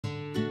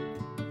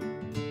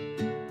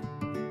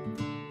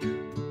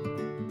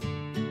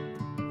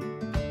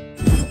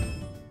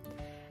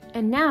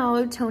And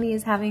now Tony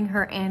is having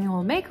her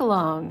annual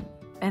make-along,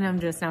 and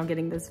I'm just now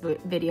getting this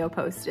video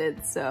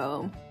posted,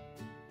 so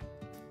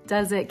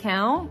does it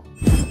count?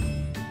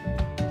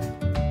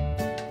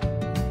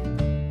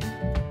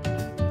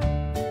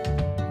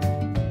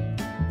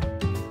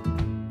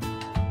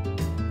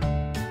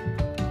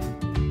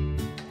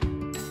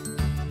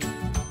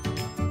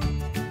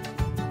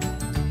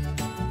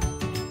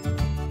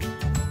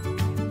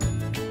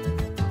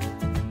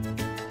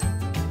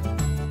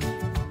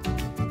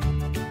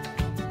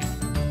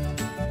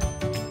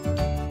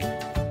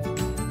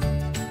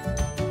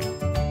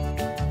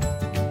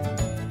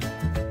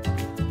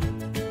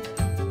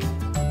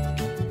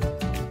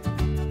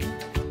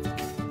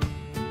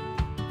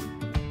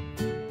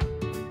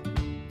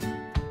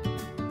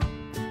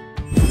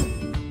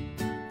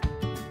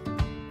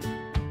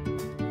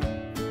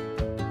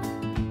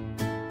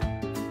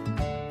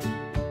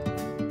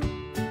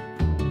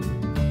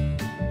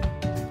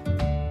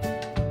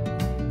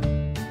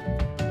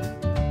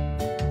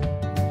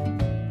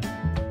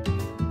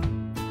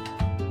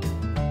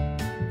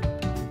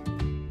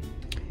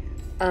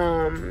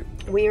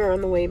 We are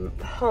on the way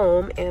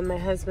home, and my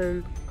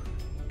husband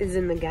is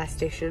in the gas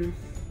station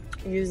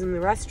using the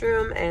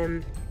restroom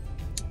and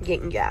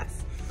getting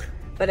gas.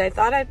 But I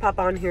thought I'd pop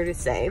on here to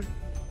say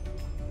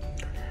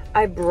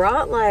I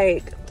brought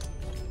like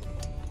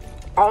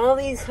all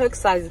these hook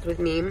sizes with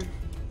me.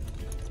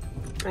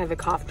 I have a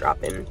cough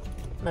drop in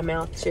my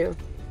mouth too,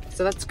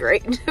 so that's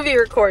great to be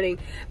recording.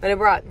 But I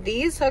brought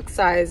these hook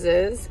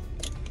sizes,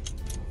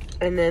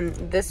 and then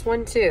this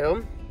one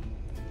too.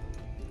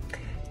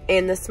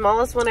 And the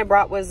smallest one I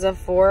brought was a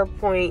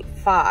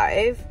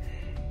 4.5,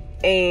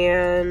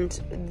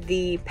 and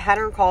the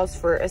pattern calls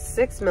for a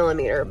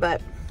 6mm,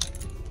 but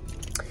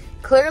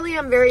clearly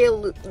I'm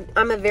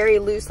a very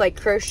loose like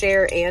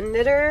crocheter and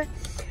knitter,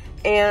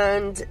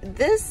 and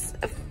this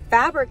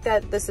fabric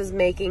that this is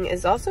making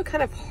is also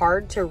kind of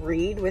hard to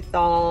read with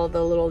all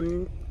the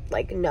little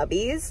like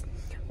nubbies,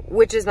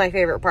 which is my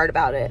favorite part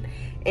about it.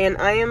 And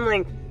I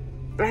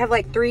have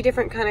like 3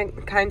 different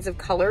kinds of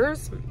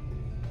colors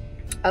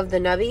of the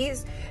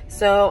nubbies,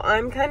 so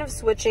I'm kind of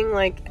switching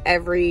like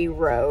every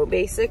row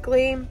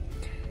basically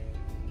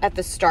at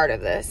the start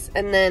of this.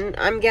 And then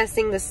I'm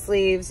guessing the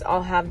sleeves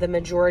I'll have the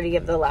majority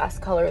of the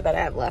last color that I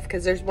have left,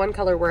 because there's one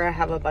color where I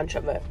have a bunch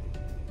of it,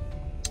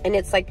 and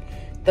it's like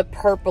the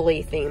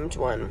purpley themed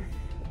one.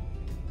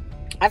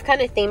 I've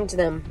kind of themed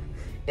them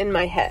in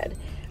my head.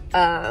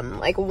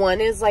 Like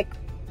one is like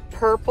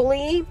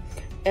purpley,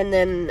 and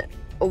then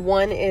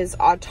one is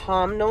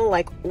autumnal,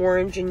 like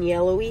orange and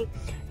yellowy,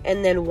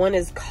 and then one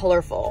is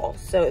colorful,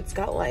 so it's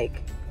got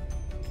like,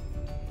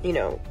 you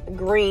know,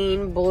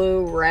 green,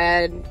 blue,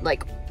 red,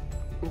 like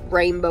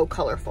rainbow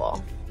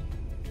colorful.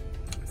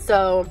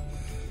 So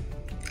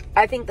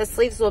I think the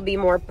sleeves will be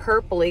more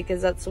purpley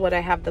because that's what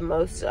I have the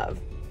most of.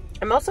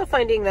 I'm also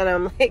finding that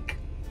I'm like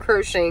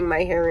crocheting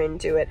my hair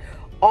into it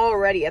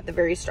already at the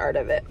very start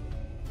of it.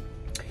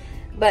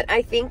 But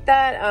I think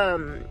that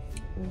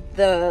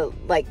the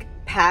like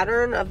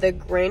pattern of the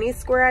granny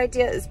square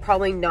idea is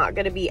probably not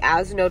going to be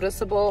as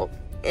noticeable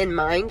in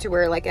mine, to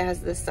where like it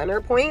has the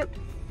center point,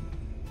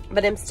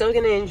 but I'm still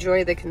going to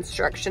enjoy the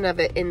construction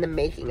of it in the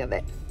making of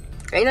it.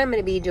 And I'm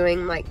going to be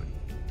doing like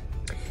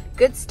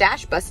good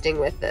stash busting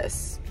with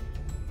this.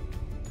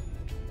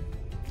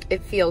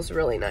 It feels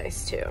really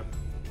nice too.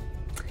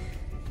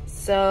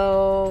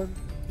 So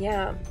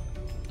yeah,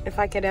 if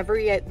I could ever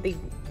get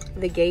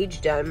the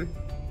gauge done,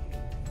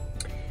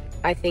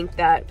 I think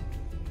that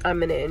I'm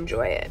going to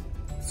enjoy it.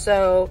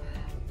 So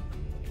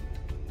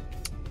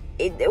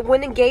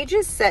when Gage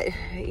is set,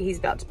 he's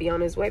about to be on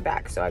his way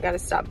back, so I got to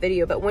stop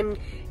video. But when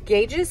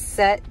Gage is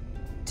set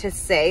to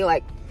say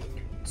like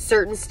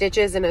certain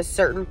stitches in a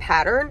certain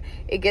pattern,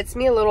 it gets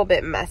me a little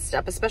bit messed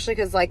up, especially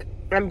because like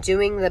I'm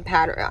doing the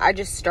pattern. I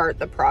just start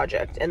the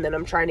project and then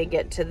I'm trying to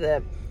get to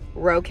the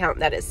row count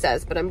that it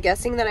says, but I'm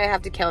guessing that I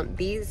have to count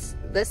this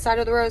side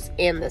of the rows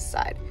and this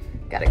side.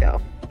 Gotta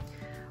go.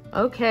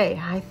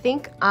 Okay, I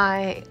think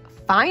I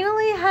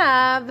finally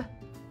have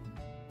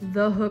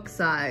the hook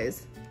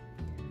size.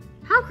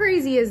 How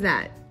crazy is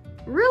that?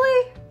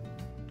 Really?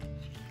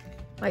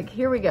 Like,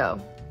 here we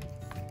go.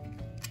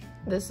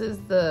 This is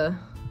the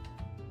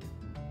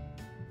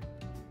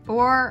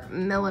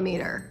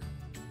 4mm.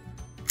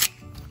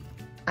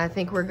 I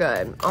think we're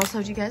good.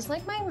 Also, do you guys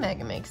like my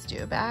Mega Makes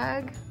Do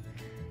bag?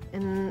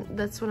 And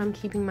that's what I'm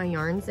keeping my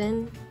yarns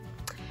in.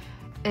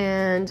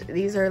 And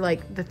these are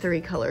like the 3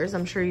 colors.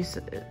 I'm sure you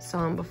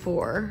saw them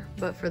before,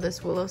 but for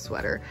this willow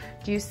sweater,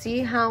 do you see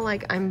how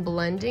like I'm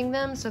blending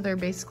them? So they're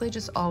basically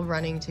just all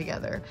running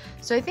together.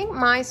 So I think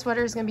my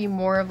sweater is gonna be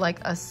more of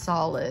like a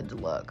solid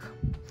look,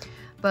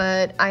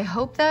 but I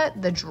hope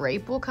that the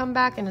drape will come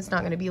back and it's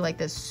not gonna be like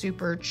this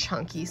super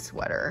chunky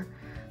sweater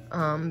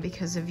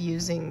because of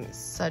using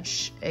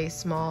such a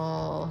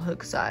small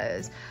hook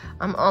size.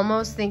 I'm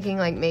almost thinking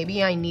like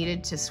maybe I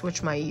needed to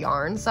switch my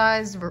yarn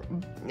size,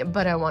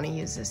 but I want to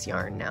use this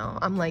yarn now.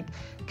 I'm like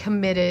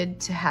committed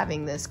to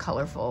having this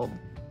colorful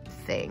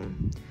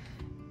thing.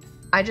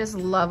 I just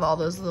love all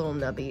those little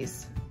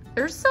nubbies.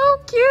 They're so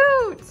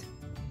cute.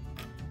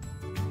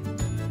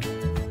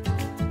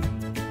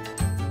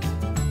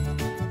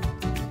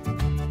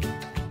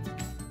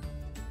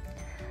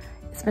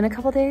 It's been a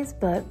couple days,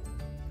 but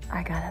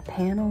I got a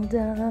panel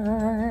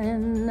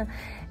done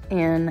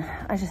and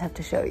I just have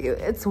to show you.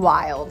 It's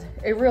wild.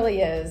 It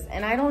really is.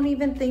 And I don't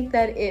even think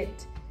that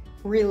it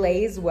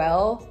relays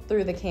well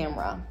through the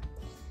camera.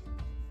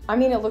 I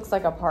mean, it looks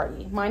like a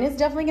party. Mine is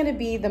definitely gonna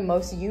be the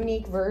most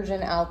unique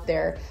version out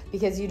there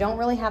because you don't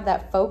really have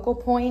that focal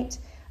point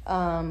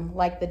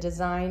like the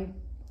design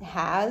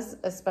has,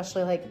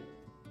 especially like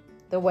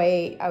the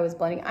way I was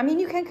blending. I mean,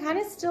 you can kind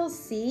of still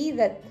see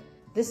that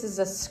this is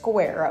a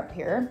square up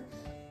here,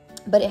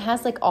 but it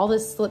has like all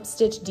this slip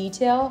stitch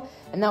detail,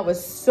 and that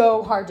was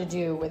so hard to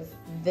do with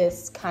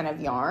this kind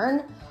of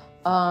yarn.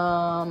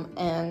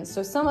 And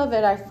so some of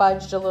it I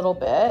fudged a little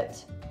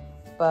bit,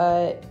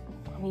 but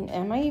I mean,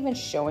 am I even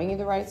showing you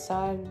the right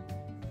side?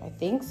 I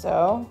think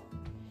so.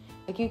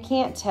 Like, you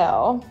can't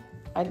tell.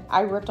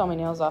 I ripped all my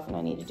nails off and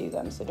I need to do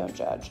them, so don't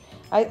judge.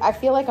 I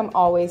feel like I'm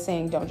always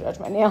saying don't judge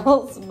my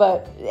nails,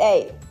 but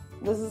hey,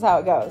 this is how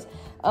it goes.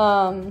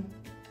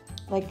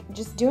 Like,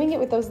 just doing it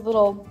with those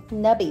little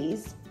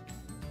nubbies.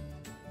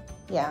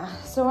 Yeah,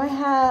 so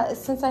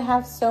since I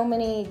have so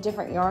many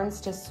different yarns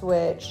to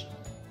switch,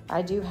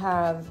 I do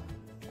have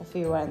a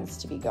few ends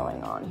to be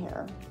going on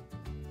here.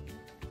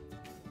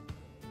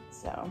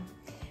 So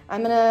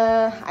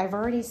I've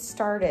already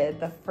started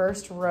the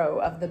first row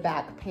of the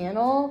back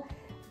panel.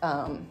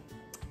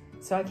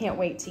 So I can't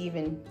wait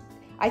to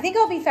I think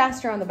I'll be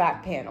faster on the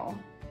back panel,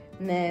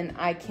 and then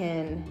I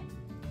can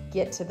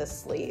get to the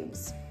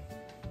sleeves.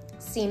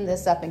 Seam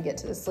this up and get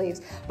to the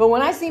sleeves. But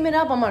when I seam it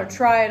up, I'm gonna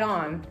try it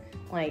on.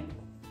 Like,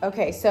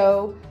 okay,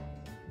 so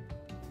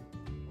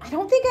I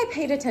don't think I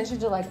paid attention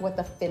to like what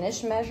the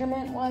finish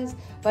measurement was,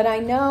 but I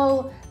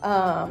know,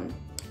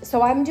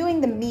 so I'm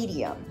doing the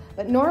medium,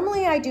 but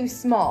normally I do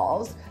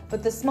smalls,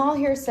 but the small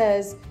here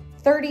says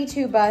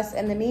 32 bust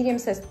and the medium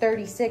says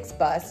 36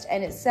 bust,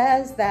 and it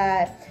says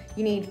that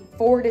you need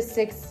 4 to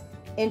 6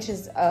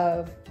 inches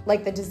of,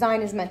 like, the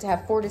design is meant to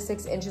have 4 to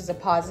 6 inches of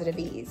positive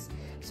ease.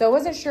 So I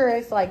wasn't sure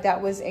if like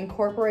that was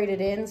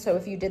incorporated in, so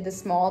if you did the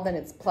small then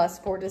it's plus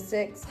 4 to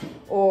 6,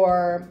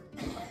 or,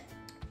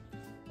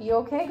 you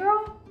okay,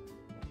 girl?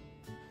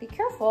 Be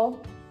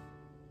careful.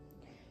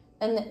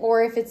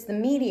 Or if it's the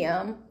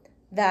medium,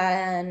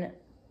 then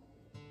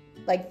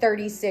like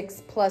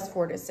 36 plus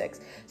 4 to 6.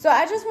 So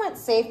I just went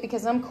safe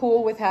because I'm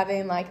cool with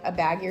having like a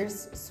baggier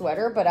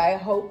sweater, but I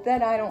hope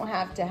that I don't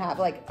have to have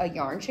like a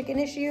yarn chicken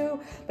issue.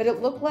 But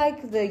it looked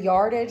like the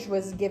yardage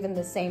was given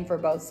the same for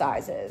both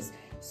sizes.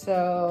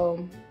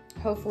 So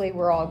hopefully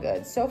we're all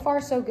good. So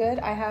far so good.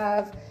 I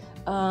have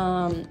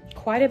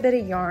quite a bit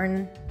of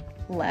yarn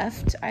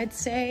left, I'd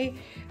say.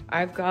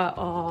 I've got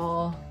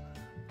all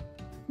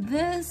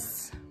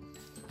this.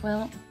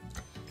 Well,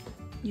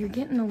 you're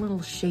getting a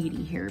little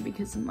shady here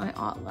because my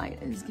aught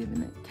light is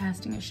giving it,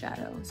 casting a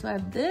shadow. So I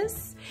have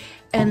this,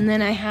 and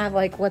then I have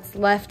like what's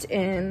left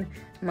in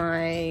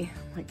my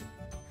like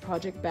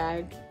project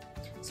bag.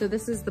 So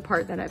this is the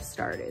part that I've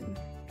started.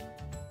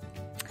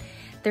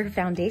 They're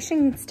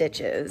foundation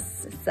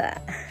stitches.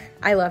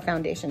 I love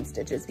foundation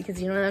stitches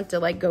because you don't have to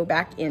like go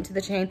back into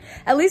the chain.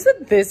 At least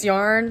with this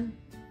yarn,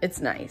 it's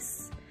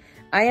nice.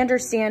 I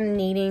understand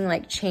needing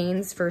like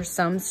chains for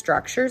some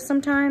structures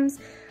sometimes,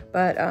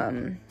 but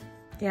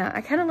yeah,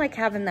 I kind of like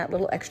having that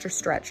little extra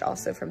stretch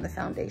also from the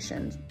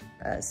foundation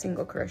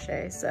single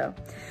crochet. So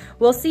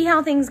we'll see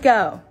how things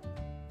go.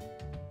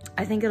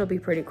 I think it'll be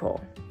pretty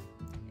cool.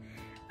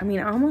 I mean,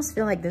 I almost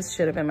feel like this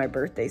should have been my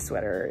birthday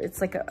sweater. It's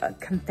like a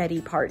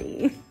confetti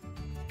party.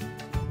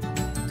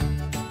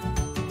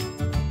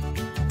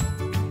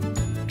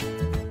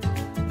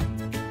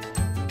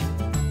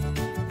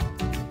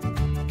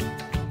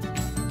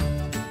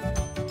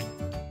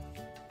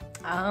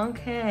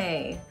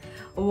 Okay.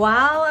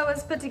 While I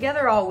was put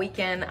together all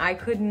weekend, I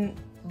couldn't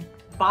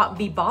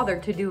be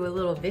bothered to do a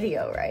little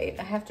video, right?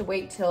 I have to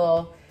wait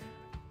till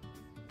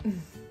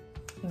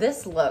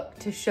this look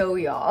to show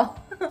y'all.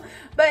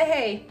 But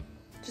hey,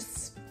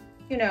 just,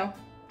 you know.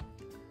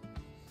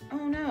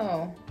 Oh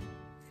no.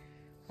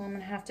 Well, I'm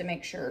gonna have to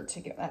make sure to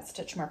get that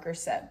stitch marker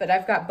set. But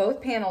I've got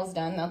both panels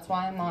done, that's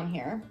why I'm on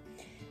here.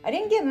 I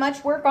didn't get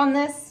much work on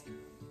this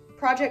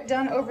project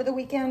done over the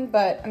weekend,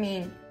 but I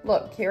mean,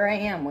 look, here I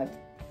am with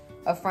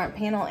a front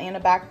panel and a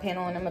back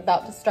panel, and I'm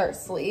about to start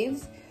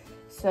sleeves.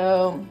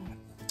 So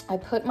I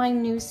put my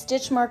new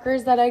stitch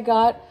markers that I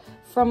got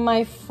from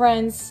my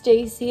friend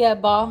Stacy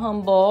at Bah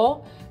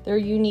Humble. They're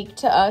unique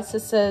to us. It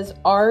says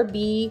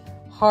RB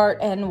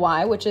Heart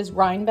NY, which is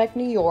Rhinebeck,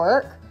 New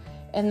York.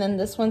 And then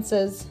this one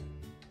says,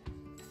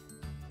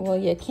 well,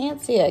 you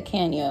can't see it,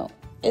 can you?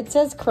 It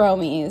says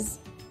Chromies.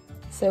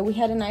 So we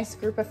had a nice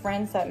group of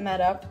friends that met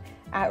up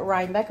at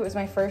Rhinebeck. It was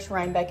my first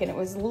Rhinebeck and it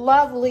was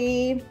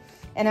lovely.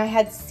 And I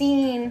had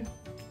seen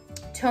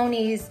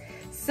Tony's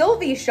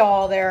Sylvie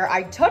shawl there.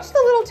 I touched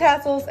the little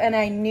tassels and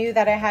I knew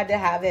that I had to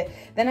have it.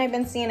 Then I've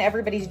been seeing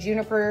everybody's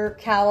juniper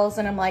cowls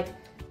and I'm like,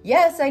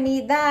 yes, I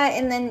need that.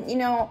 And then, you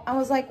know, I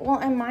was like, well,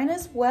 I might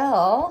as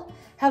well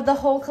have the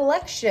whole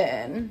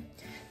collection.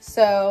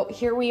 So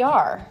here we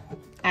are,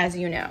 as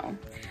you know.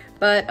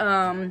 But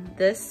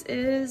this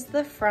is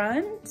the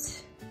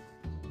front.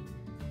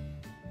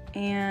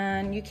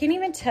 And you can't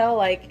even tell,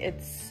 like,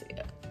 it's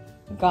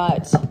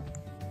got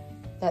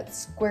that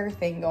square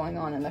thing going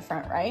on in the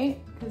front, right?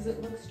 Because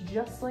it looks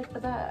just like the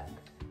back.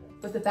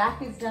 But the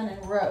back is done in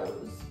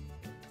rows.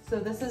 So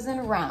this is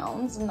in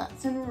rounds and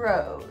that's in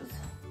rows.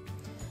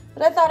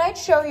 But I thought I'd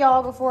show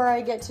y'all before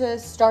I get to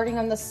starting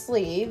on the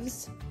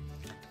sleeves.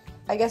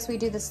 I guess we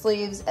do the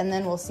sleeves and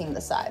then we'll seam the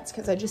sides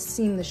because I just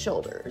seamed the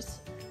shoulders.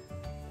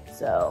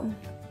 So,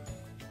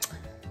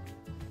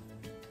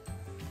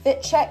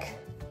 fit check,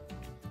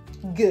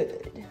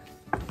 good.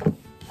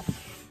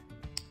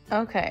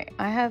 Okay,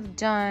 I have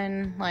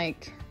done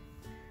like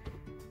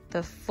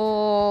the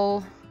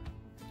full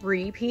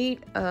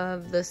repeat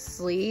of the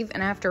sleeve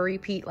and I have to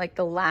repeat like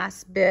the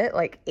last bit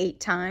like 8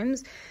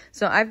 times.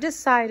 So I've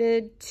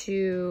decided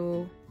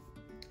to,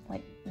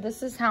 like,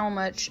 this is how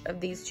much of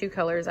these 2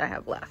 colors I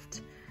have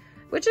left,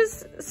 which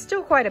is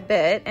still quite a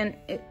bit and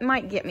it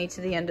might get me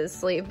to the end of the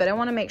sleeve, but I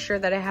want to make sure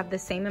that I have the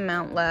same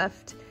amount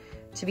left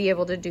to be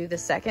able to do the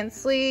second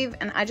sleeve.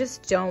 And I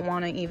just don't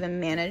want to even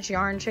manage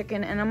yarn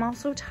chicken, and I'm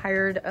also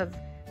tired of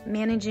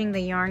managing the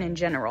yarn in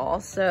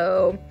general.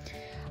 So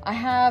I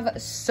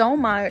have so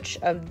much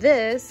of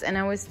this, and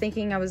I was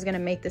thinking I was going to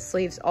make the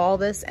sleeves all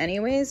this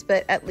anyways,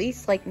 but at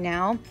least like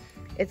now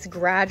it's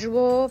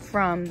gradual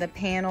from the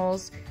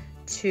panels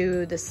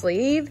to the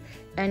sleeve.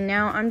 And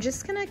now I'm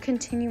just going to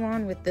continue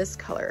on with this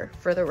color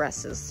for the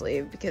rest of the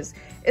sleeve because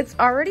it's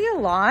already a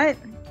lot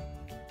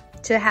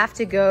to have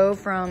to go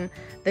from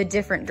the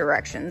different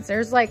directions.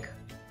 There's like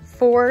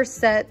 4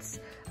 sets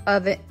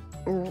of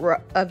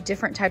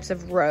different types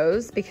of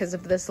rows because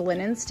of this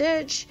linen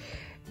stitch.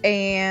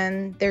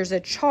 And there's a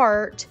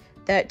chart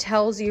that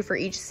tells you for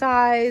each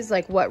size,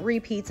 like what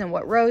repeats and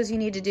what rows you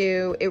need to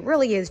do. It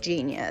really is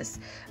genius.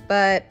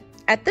 But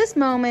at this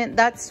moment,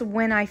 that's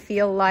when I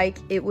feel like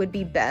it would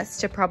be best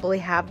to probably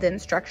have the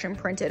instruction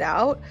printed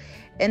out.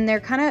 And they're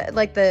kind of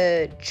like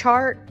the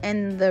chart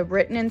and the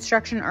written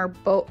instruction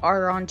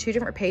are on 2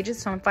 different pages.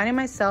 So I'm finding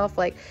myself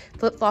like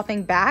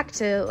flip-flopping back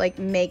to like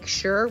make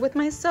sure with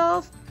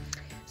myself.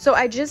 So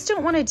I just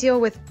don't want to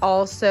deal with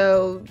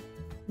also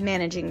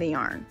managing the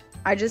yarn.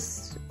 I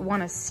just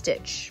want to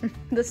stitch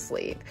the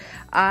sleeve.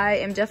 I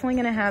am definitely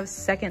going to have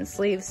second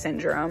sleeve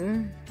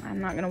syndrome. I'm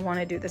not going to want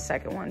to do the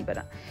second one,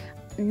 but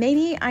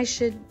maybe I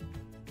should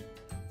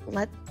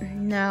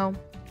no,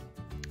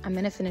 I'm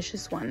going to finish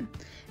this one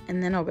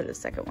and then I'll go to the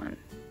second one.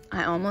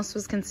 I almost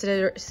was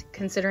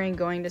considering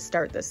going to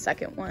start the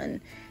second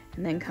one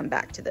and then come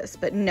back to this,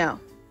 but no,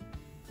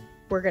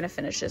 we're going to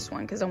finish this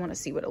one because I want to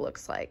see what it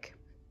looks like.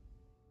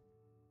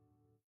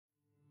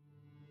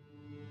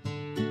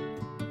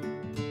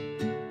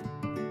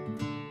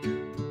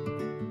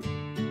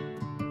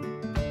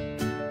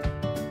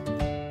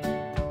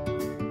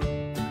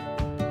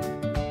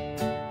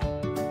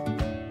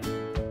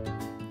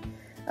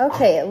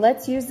 Okay,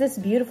 let's use this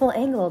beautiful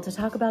angle to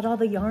talk about all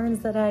the yarns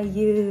that I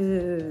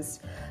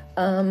used.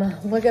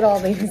 Look at all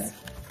these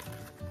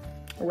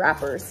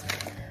wrappers.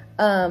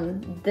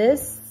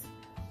 This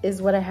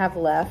is what I have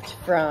left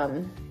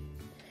from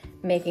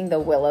making the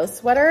willow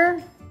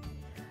sweater.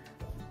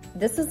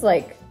 This is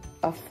like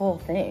a full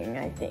thing,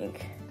 I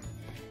think.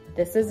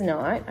 This is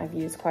not. I've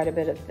used quite a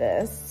bit of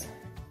this.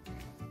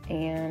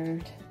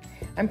 And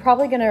I'm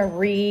probably gonna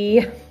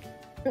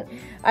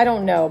I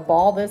don't know,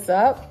 ball this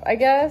up, I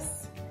guess.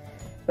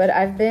 But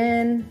I've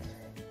been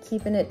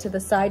keeping it to the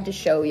side to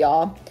show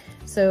y'all.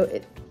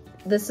 So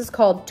this is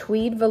called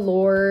Tweed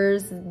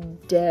Velours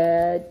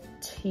de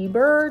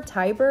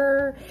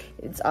Tiber.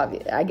 It's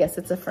obvious, I guess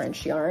it's a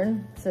French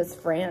yarn. It says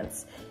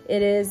France.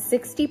 It is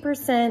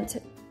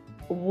 60%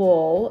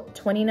 wool,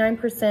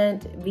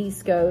 29%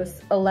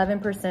 viscose,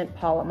 11%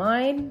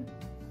 polyamide.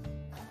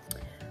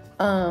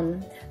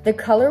 The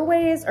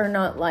colorways are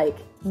not like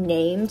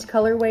named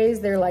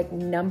colorways, they're like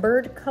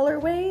numbered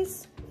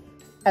colorways,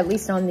 at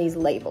least on these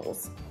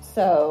labels.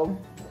 So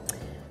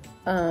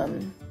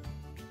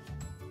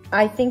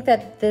I think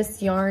that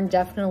this yarn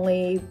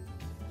definitely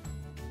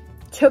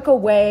took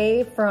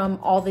away from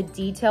all the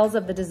details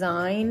of the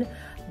design,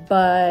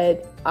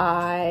 but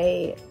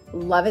I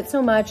love it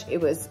so much. It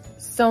was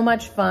so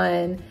much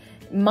fun,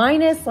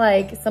 minus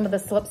like some of the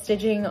slip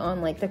stitching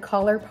on like the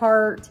collar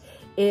part.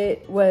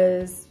 It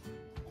was,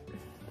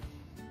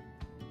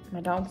 my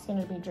dog's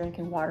gonna be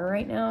drinking water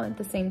right now at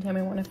the same time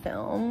I wanna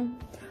film.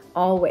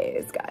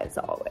 Always, guys,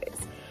 always.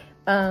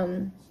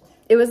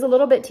 It was a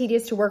little bit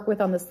tedious to work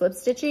with on the slip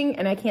stitching,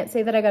 and I can't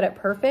say that I got it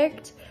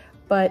perfect,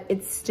 but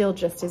it's still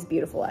just as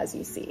beautiful as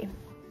you see.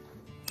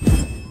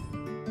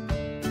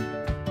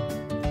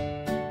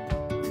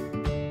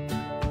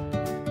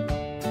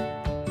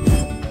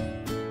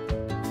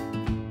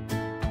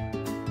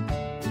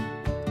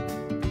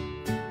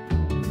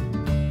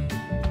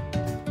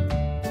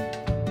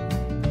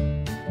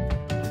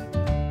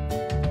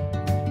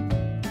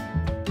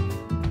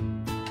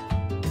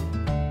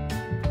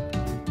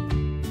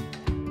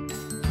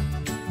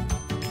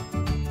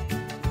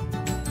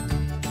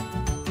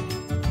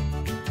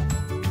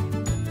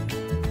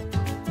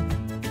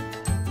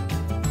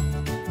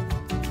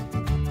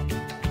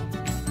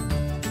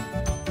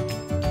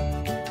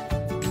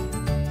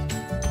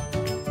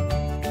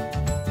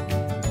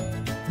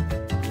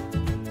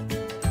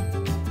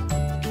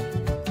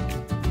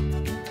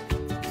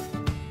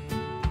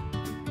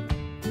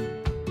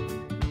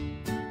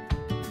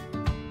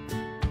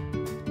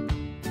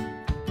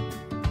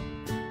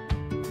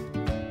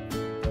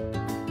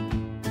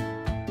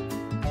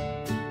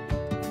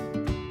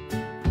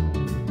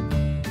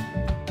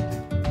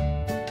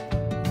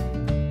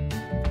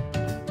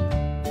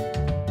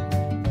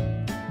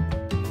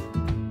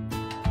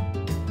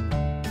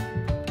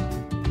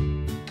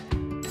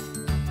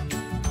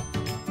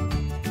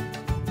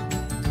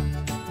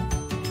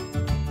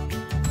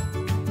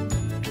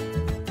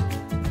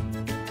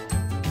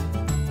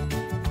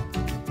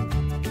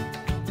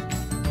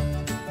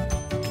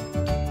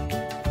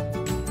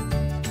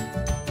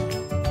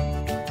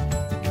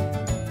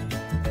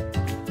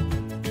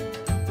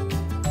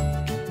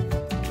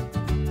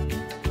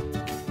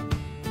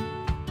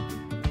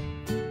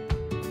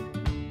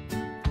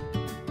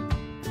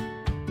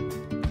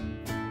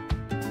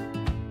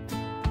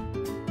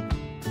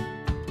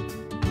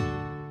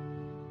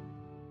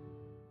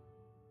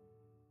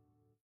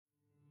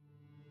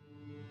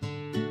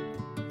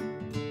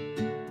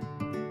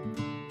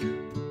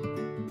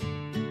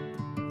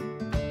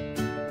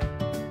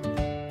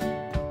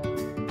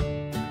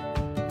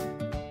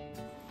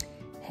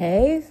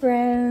 Hey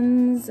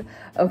friends.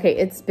 Okay,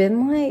 it's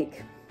been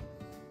like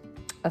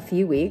a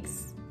few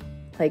weeks,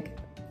 like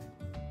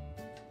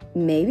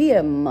maybe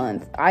a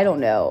month, I don't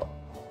know,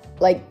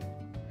 like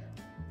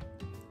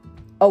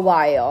a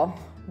while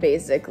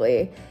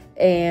basically,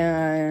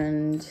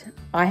 and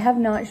I have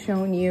not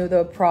shown you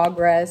the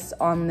progress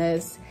on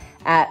this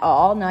at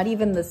all, not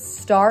even the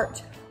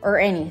start or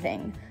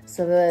anything.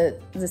 So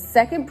the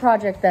second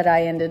project that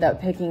I ended up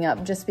picking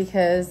up, just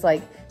because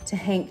like to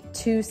hang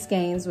 2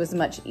 skeins was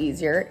much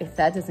easier, if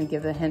that doesn't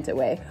give the hint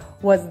away,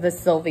 was the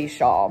Sylvie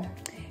shawl.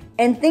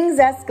 And things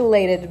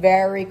escalated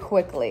very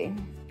quickly.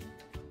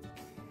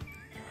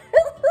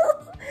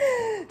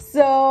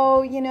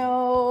 So, you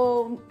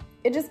know,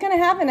 it just kind of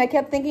happened. I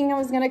kept thinking I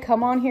was going to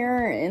come on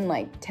here and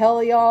like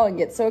tell y'all and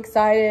get so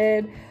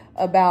excited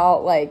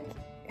about like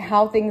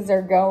how things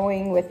are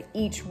going with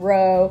each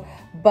row,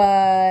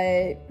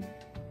 but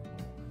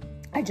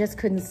I just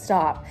couldn't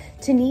stop.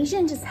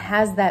 Tunisian just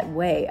has that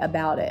way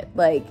about it.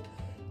 Like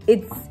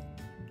it's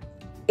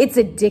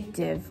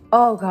addictive.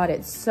 Oh God,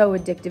 it's so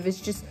addictive. It's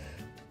just,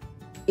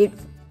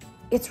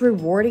 it's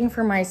rewarding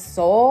for my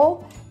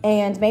soul.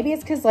 And maybe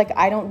it's because like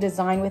I don't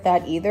design with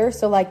that either.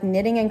 So like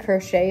knitting and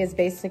crochet is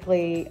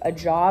basically a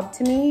job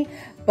to me,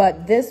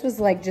 but this was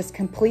like just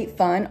complete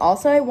fun.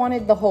 Also, I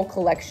wanted the whole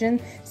collection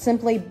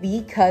simply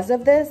because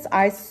of this.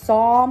 I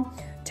saw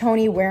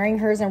Tony wearing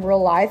hers in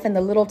real life, and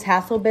the little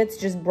tassel bits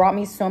just brought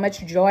me so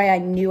much joy. I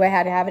knew I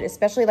had to have it,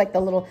 especially like the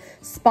little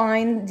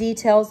spine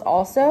details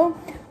also.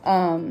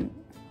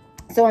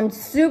 So I'm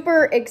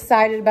super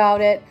excited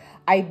about it.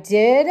 I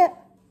did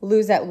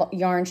lose that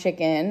yarn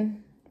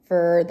chicken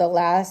for the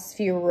last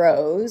few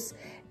rows,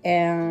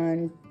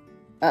 and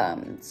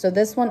so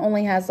this one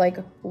only has like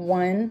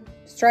 1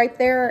 stripe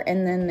there,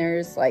 and then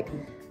there's like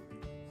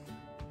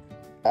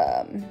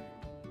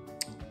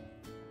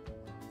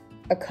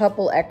a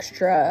couple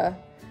extra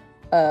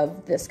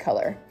of this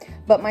color,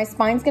 but my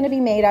spine's going to be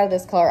made out of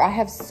this color. I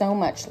have so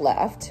much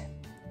left,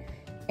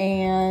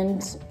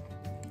 and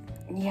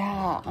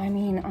yeah, I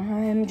mean, I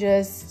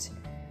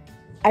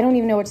don't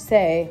even know what to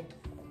say.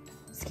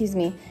 Excuse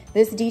me.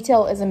 This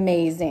detail is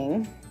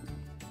amazing.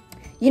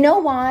 You know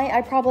why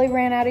I probably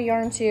ran out of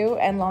yarn too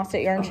and lost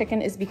at Yarn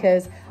Chicken is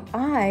because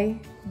I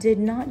did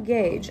not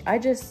gauge. I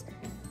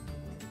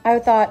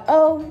thought,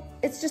 oh,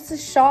 it's just a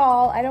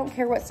shawl. I don't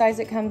care what size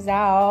it comes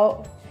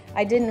out.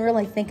 I didn't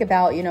really think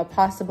about, you know,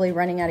 possibly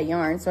running out of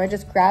yarn. So I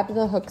just grabbed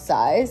the hook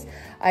size.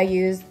 I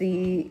used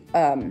the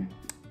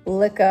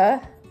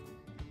Licka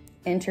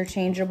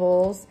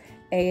interchangeables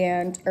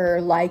or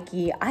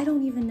likey. I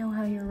don't even know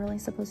how you're really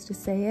supposed to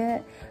say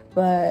it,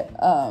 but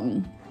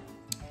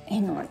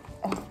hang on.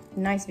 Oh,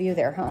 nice view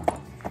there, huh?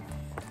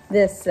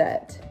 This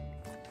set.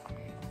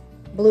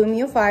 Blue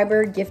Mew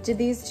Fiber gifted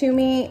these to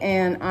me,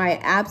 and I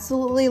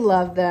absolutely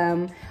love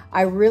them.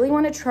 I really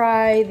want to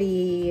try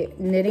the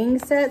knitting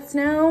sets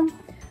now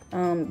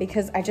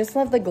because I just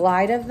love the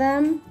glide of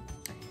them.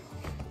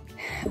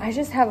 I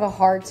just have a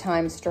hard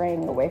time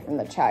straying away from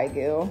the chai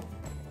goo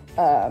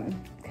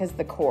because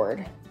the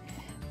cord.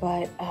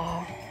 But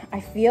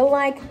I feel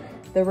like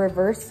the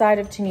reverse side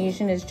of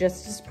Tunisian is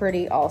just as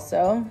pretty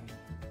also.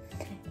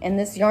 And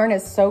this yarn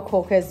is so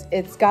cool because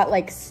it's got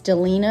like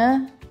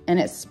stellina and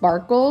it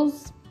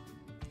sparkles.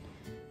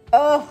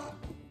 Oh,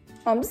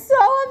 I'm so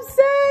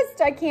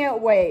obsessed. I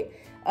can't wait.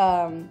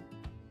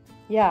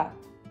 Yeah.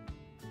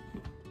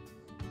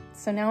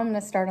 So now I'm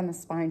going to start on the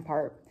spine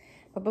part.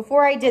 But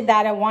before I did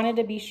that, I wanted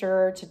to be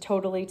sure to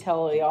totally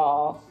tell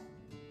y'all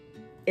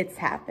it's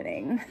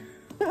happening.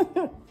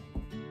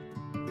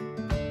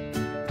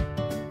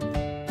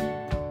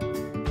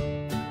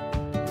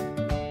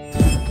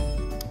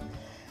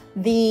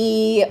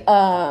 The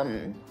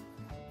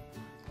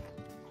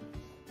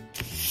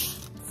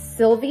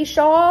Sylvie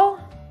shawl,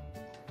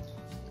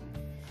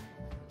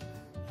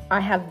 I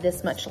have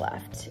this much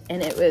left,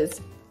 and it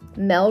was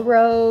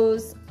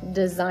Melrose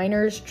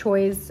Designer's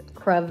Choice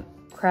Cravanella.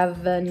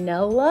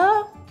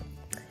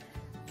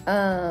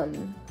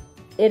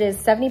 It is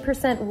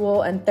 70%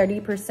 wool and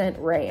 30%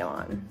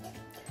 rayon.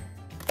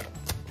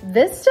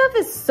 This stuff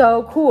is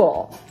so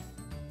cool.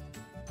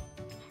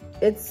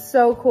 It's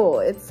so cool.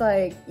 It's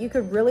like, you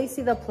could really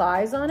see the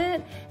plies on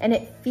it, and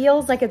it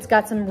feels like it's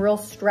got some real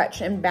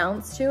stretch and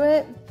bounce to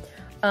it.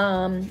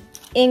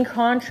 In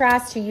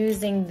contrast to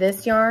using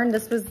this yarn,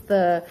 this was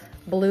the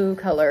blue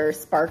color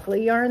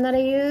sparkly yarn that I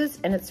used,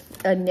 and it's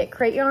a knit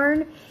crate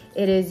yarn.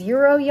 It is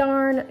Euro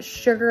yarn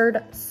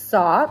sugared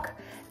sock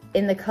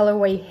in the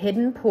colorway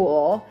Hidden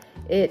Pool.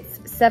 It's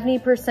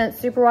 70%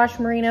 superwash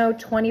merino,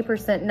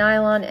 20%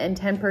 nylon, and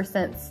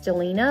 10%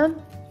 stellina.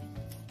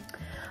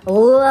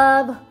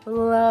 Love,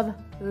 love,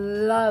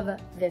 love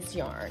this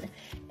yarn.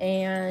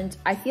 And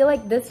I feel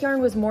like this yarn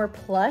was more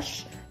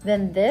plush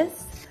than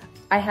this.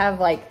 I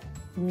have like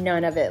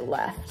none of it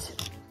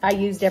left. I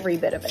used every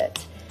bit of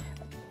it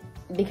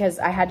because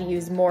I had to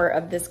use more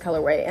of this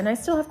colorway, and I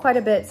still have quite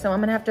a bit, so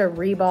I'm gonna have to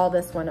reball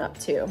this one up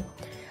too.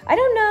 I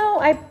don't know,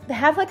 I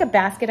have like a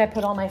basket I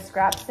put all my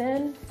scraps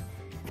in.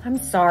 I'm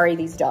sorry,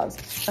 these dogs.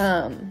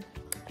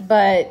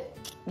 But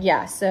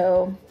yeah,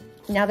 so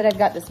now that I've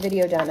got this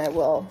video done, I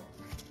will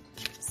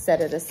set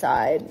it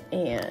aside.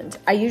 And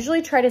I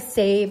usually try to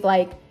save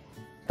like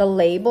the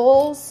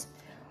labels.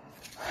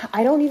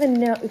 I don't even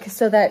know,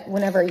 so that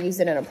whenever I use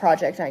it in a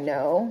project, I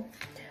know.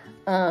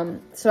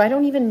 So I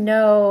don't even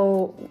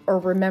know or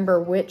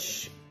remember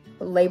which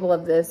label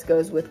of this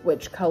goes with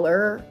which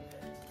color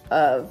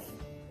of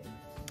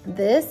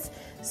this.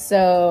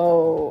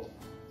 So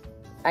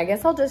I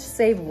guess I'll just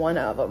save one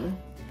of them.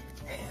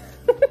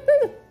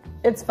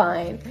 It's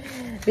fine,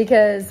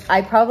 because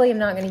I probably am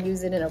not going to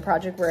use it in a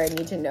project where I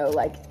need to know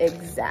like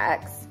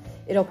exacts.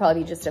 It'll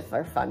probably be just a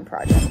fun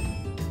project.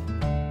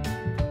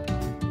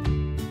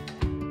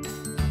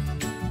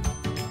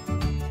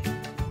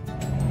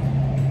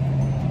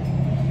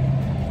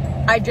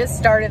 I just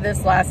started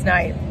this last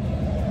night.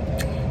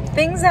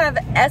 Things have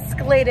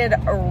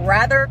escalated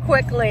rather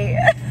quickly.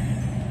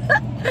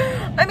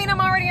 I mean,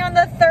 I'm already on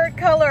the third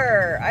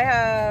color. I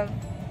have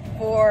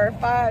 4,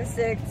 5,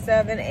 6,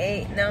 7,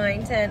 8,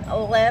 9, 10,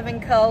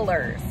 11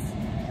 colors.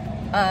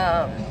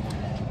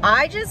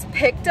 I just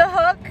picked a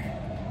hook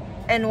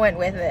and went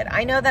with it.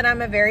 I know that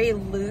I'm a very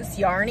loose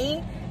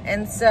yarny,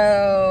 and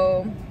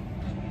so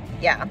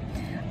yeah.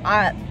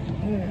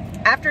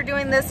 After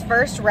doing this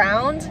first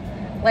round,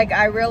 like,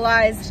 I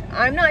realized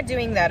I'm not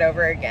doing that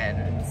over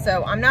again.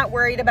 So I'm not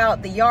worried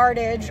about the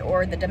yardage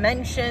or the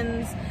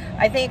dimensions.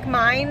 I think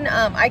mine,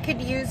 I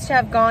could use to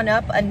have gone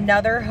up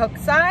another hook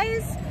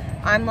size.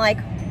 I'm like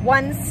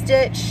 1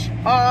 stitch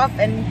off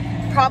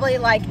and probably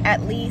like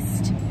at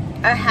least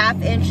a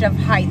 1/2 inch of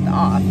height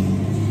off.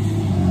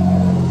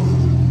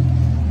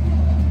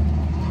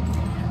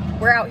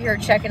 We're out here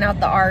checking out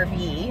the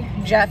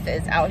RV. Jeff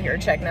is out here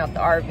checking out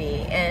the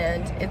RV,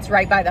 and it's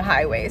right by the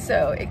highway,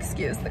 so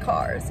excuse the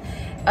cars.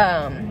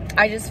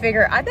 I just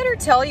figure I better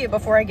tell you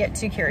before I get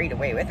too carried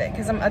away with it,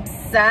 because I'm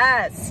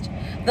obsessed.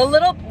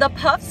 The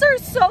puffs are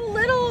so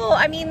little.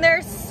 I mean,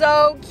 they're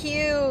so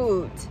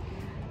cute.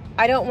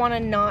 I don't want to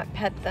not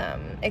pet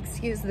them.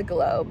 Excuse the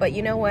glow, but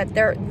you know what?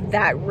 They're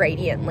that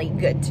radiantly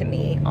good to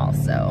me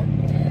also.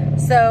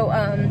 So,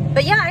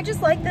 but yeah, I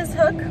just like this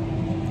hook,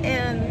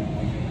 and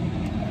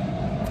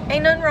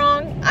ain't nothing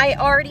wrong. I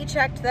already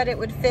checked that it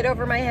would fit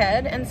over my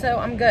head, and so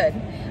I'm good.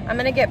 I'm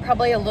gonna get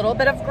probably a little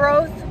bit of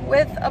growth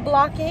with a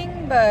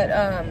blocking, but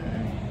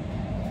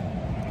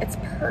it's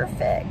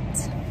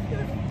perfect.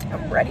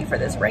 I'm ready for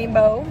this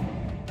rainbow.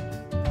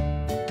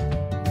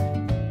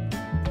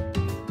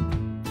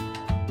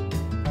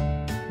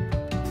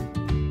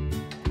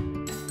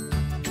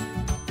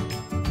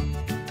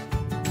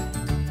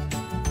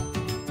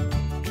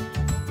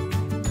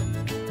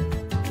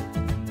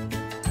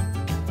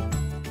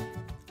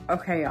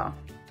 Okay, y'all,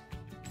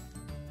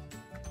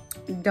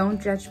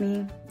 don't judge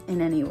me in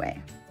any way,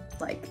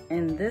 like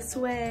in this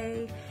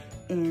way,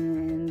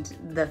 and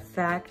the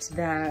fact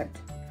that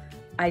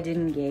I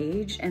didn't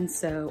gauge, and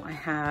so I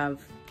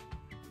have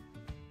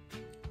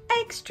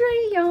extra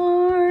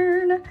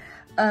yarn.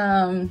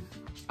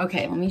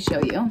 Okay, let me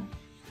show you.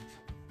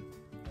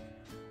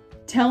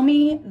 Tell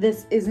me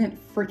this isn't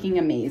freaking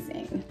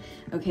amazing.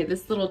 Okay,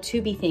 this little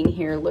tubey thing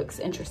here looks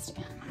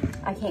interesting.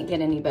 I can't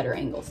get any better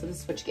angle, so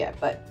this is what you get,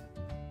 but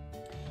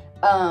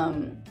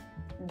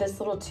this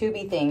little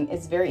tubey thing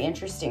is very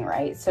interesting,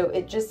 right? So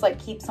it just like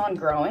keeps on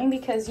growing,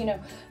 because, you know,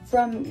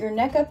 from your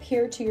neck up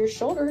here to your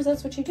shoulders,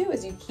 that's what you do,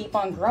 is you keep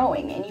on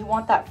growing, and you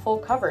want that full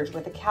coverage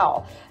with a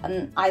cowl.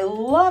 And I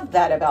love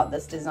that about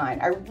this design.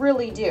 I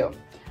really do.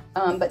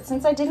 But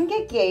since I didn't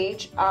get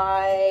gauge,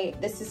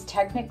 this is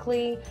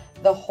technically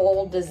the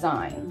whole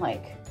design,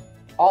 like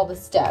all the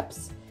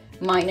steps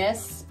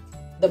minus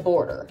the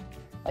border,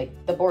 like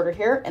the border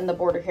here and the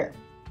border here.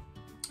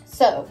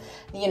 So,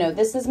 you know,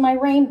 this is my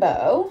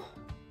rainbow,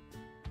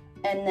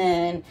 and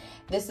then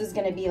this is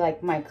gonna be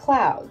like my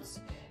clouds.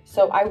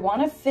 So I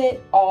wanna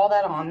fit all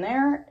that on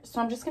there,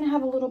 so I'm just gonna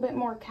have a little bit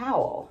more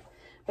cowl.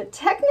 But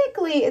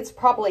technically it's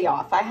probably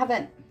off. I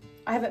haven't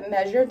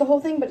measured the whole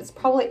thing, but it's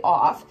probably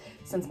off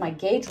since my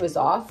gauge was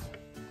off.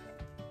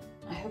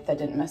 I hope that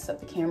didn't mess up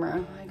the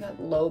camera. I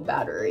got low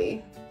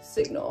battery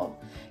signal.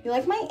 You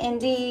like my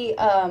indie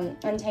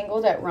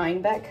Untangled at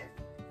Rhinebeck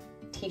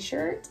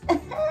t-shirt?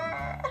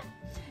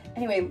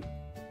 Anyway,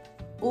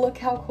 look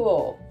how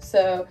cool.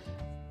 So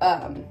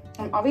I'm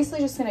obviously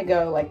just gonna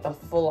go like the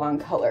full-on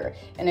color,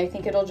 and I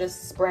think it'll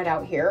just spread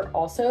out here.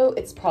 Also,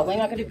 it's probably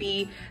not gonna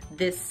be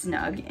this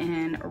snug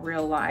in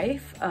real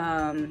life.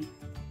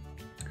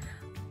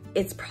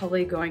 It's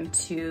probably going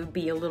to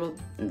be a little,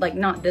 like,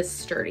 not this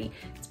sturdy.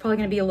 It's probably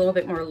gonna be a little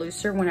bit more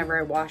looser whenever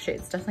I wash it.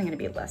 It's definitely gonna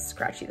be less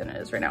scratchy than it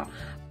is right now.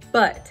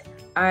 But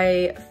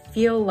I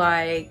feel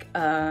like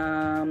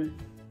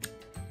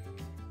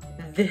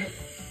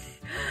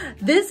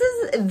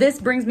this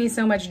brings me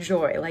so much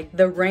joy, like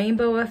the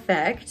rainbow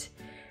effect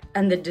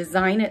and the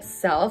design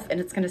itself,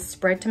 and it's gonna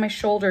spread to my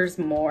shoulders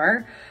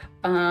more.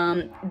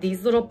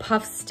 These little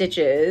puff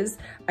stitches,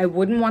 I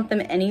wouldn't want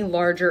them any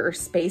larger or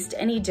spaced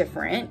any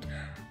different.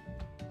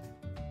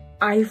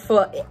 I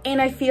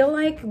feel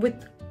like with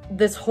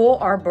this whole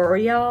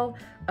Arboreal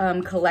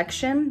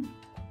collection,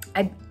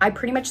 I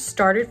pretty much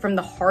started from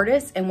the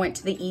hardest and went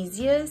to the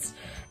easiest,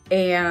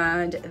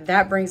 and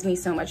that brings me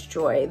so much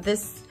joy.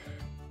 This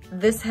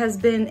has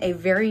been a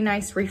very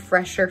nice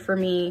refresher for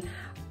me.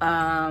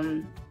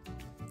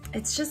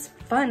 It's just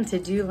fun to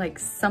do like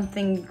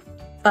something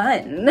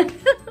fun.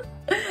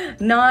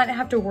 Not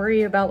have to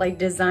worry about like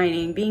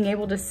designing, being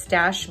able to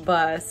stash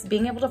busts,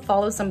 being able to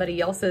follow somebody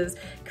else's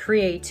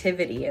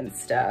creativity and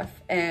stuff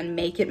and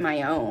make it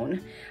my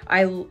own.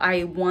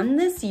 I won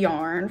this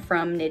yarn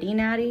from Nitty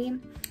Natty,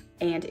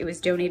 and it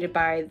was donated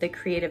by the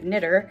creative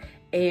knitter,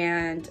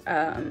 and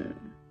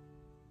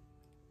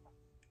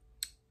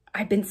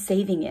I've been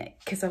saving it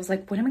because I was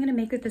like, what am I gonna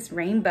make with this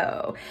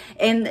rainbow?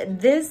 And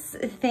this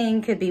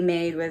thing could be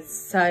made with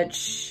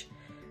such,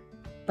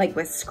 like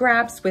with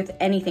scraps, with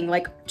anything,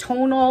 like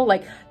tonal,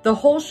 like the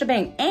whole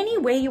shebang. Any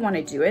way you want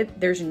to do it,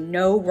 there's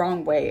no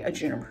wrong way a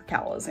juniper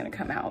cowl is going to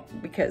come out,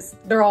 because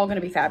they're all going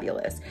to be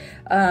fabulous.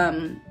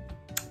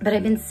 But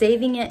I've been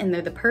saving it, and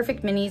they're the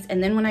perfect minis.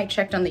 And then when I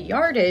checked on the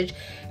yardage,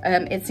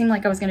 it seemed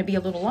like I was going to be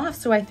a little off,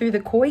 so I threw the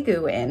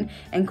Koigu in.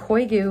 And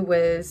Koigu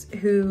was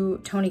who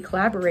Tony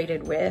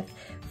collaborated with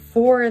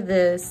for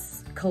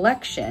this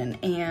collection,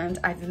 and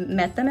I've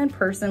met them in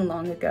person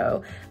long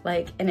ago,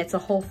 like, and it's a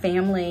whole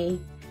family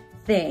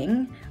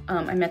thing.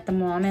 I met the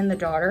mom and the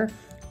daughter,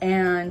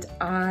 and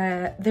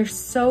they're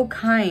so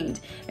kind.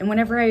 And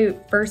whenever I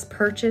first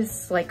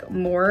purchased like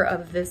more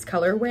of this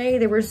colorway,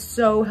 they were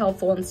so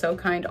helpful and so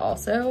kind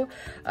also.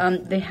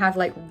 They have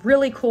like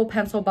really cool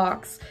pencil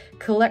box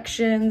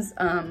collections.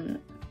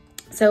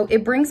 So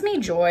it brings me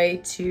joy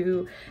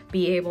to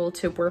be able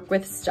to work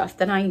with stuff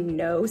that I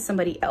know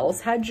somebody else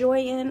had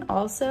joy in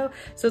also.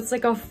 So it's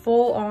like a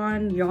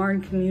full-on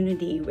yarn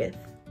community with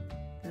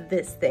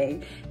this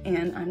thing,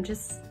 and I'm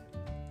just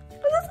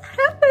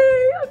happy.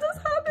 I'm just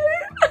happy.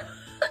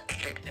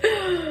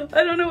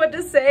 I don't know what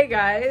to say,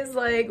 guys.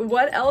 Like,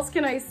 what else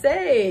can I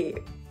say?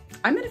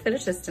 I'm gonna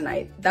finish this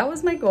tonight. That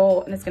was my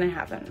goal, and it's gonna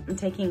happen. I'm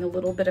taking a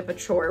little bit of a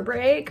chore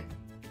break,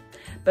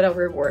 but I'll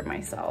reward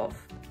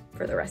myself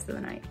for the rest of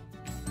the night.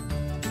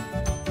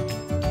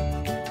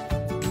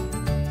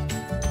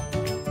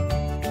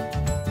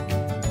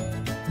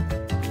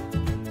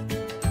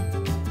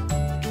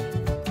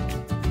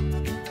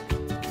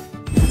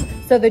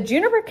 So the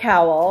juniper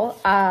cowl,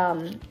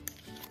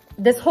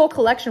 this whole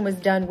collection was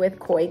done with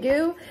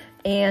Koigu,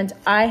 and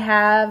I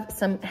had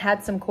some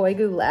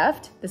Koigu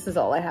left. This is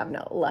all I have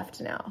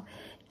left now.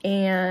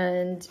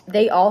 And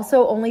they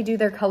also only do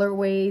their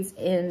colorways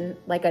in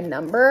like a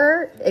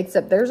number,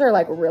 except theirs are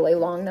like really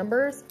long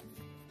numbers.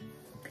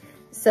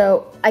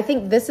 So I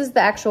think this is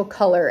the actual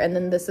color, and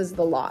then this is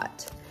the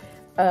lot.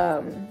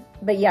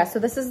 But yeah, so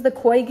this is the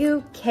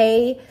Koigu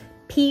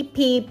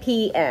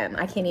KPPPM.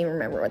 I can't even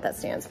remember what that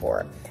stands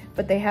for.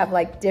 But they have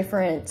like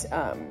different,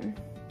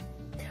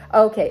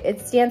 okay,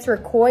 it stands for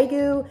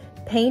Koigu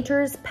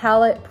Painter's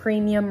Palette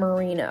Premium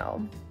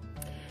Merino.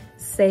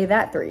 Say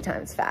that 3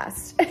 times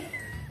fast.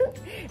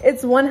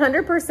 It's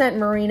 100%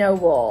 merino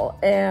wool,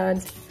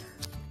 and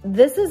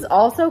this is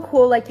also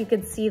cool. Like, you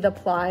can see the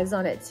plies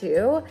on it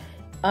too.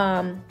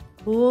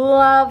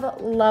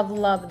 Love, love,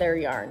 love their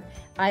yarn.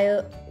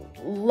 I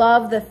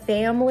love the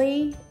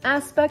family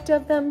aspect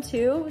of them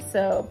too.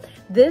 So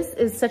this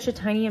is such a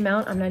tiny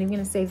amount. I'm not even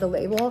going to save the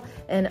label,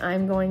 and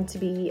I'm going to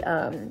be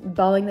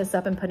balling this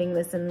up and putting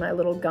this in my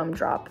little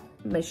gumdrop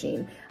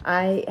machine.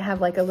 I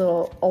have like a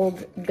little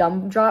old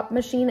gumdrop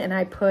machine, and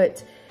I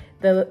put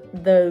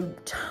the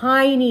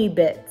tiny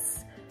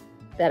bits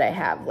that I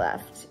have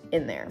left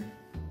in there.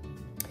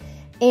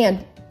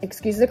 And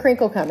excuse the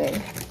crinkle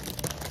coming,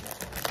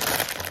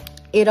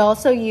 it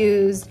also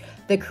used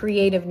the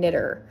creative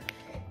knitter.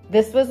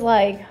 This was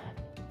like,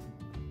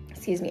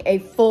 excuse me, a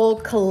full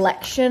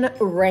collection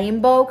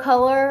rainbow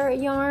color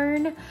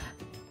yarn.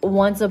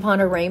 Once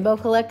Upon a Rainbow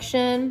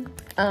collection.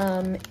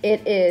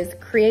 It is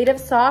creative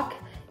sock.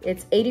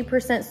 It's 80%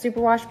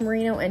 superwash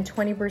merino and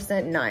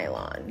 20%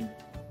 nylon.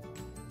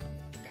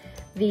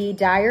 The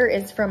dyer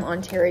is from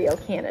Ontario,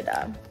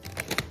 Canada.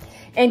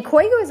 And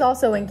Koigu is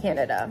also in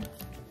Canada.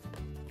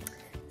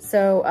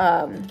 So,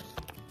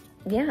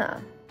 yeah.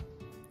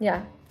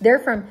 They're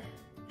from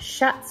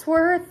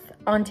Chatsworth,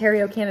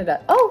 Ontario,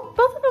 Canada. Oh,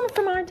 both of them are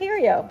from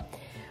Ontario.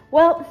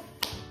 Well,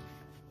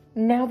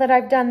 now that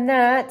I've done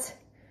that,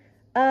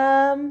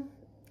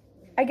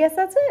 I guess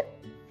that's it.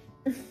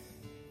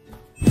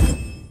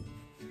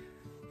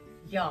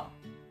 Y'all,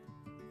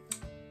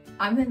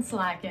 I've been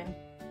slacking.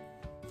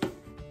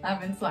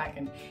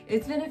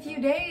 It's been a few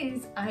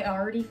days. I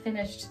already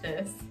finished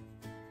this.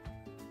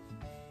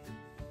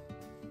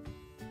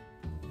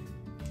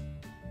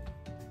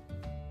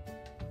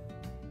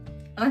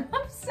 I'm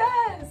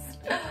obsessed.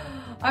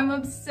 I'm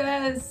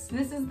obsessed.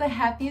 This is the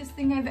happiest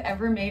thing I've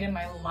ever made in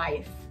my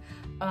life.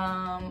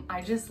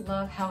 I just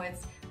love how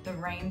it's the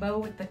rainbow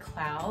with the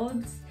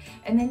clouds.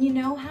 And then you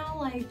know how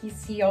like you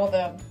see all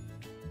the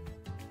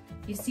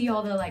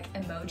like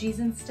emojis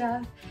and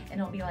stuff, and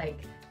it'll be like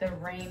the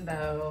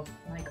rainbow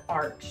like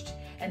arched,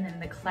 and then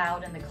the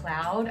cloud and the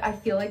cloud. I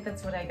feel like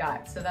that's what I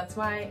got. So that's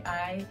why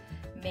I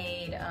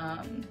made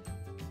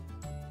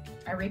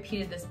I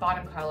repeated this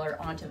bottom color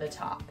onto the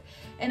top.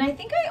 And I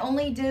think I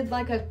only did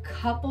like a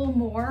couple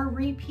more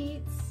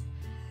repeats.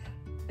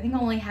 I think I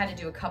only had to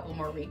do a couple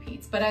more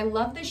repeats, but I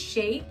love the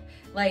shape,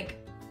 like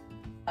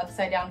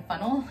upside down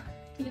funnel,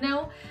 you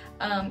know?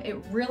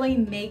 It really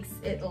makes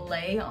it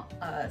lay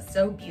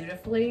so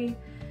beautifully.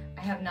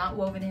 I have not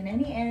woven in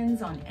any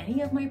ends on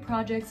any of my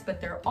projects, but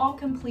they're all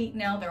complete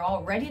now. They're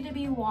all ready to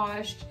be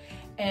washed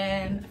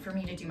and for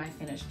me to do my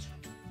finished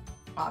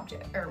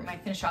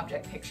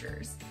object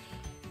pictures.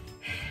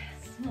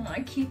 So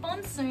I keep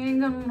on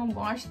saying I'm gonna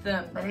wash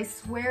them, but I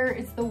swear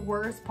it's the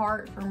worst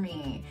part for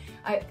me.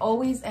 I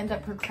always end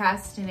up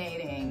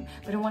procrastinating,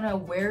 but I wanna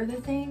wear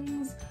the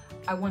things.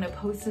 I wanna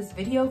post this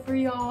video for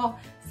y'all.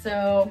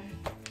 So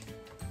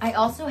I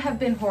also have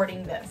been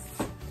hoarding this.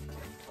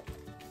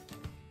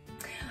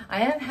 I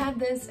have had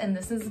this and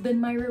this has been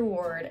my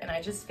reward, and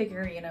I just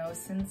figure, you know,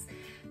 since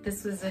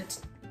this was a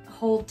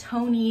whole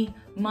Tony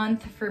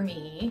month for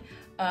me,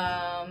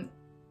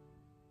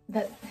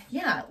 that,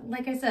 yeah,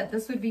 like I said,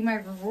 this would be my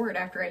reward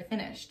after I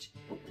finished.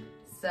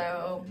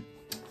 So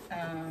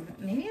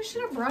maybe I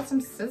should have brought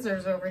some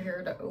scissors over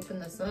here to open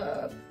this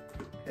up,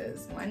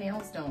 because my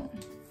nails don't.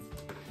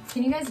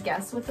 Can you guys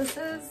guess what this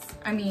is?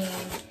 I mean,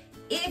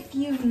 if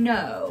you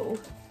know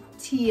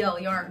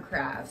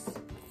TLYarnCrafts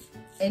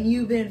and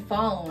you've been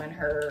following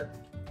her,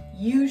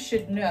 you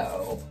should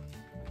know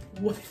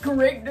what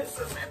greatness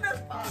is in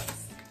this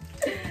box.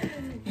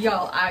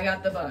 Y'all, I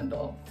got the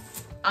bundle.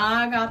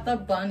 I got the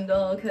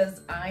bundle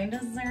because I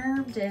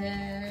deserved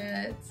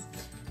it.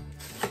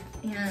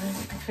 And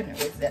I couldn't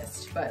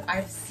resist, but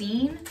I've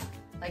seen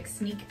like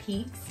sneak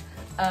peeks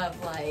of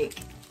like,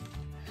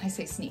 I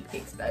say sneak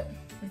peeks, but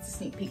it's a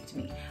sneak peek to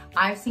me.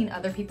 I've seen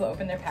other people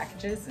open their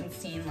packages and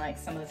seen like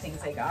some of the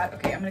things they got.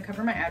 Okay, I'm gonna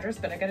cover my address,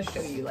 but I gotta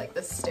show you like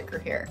this sticker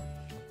here.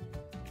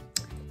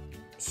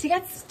 She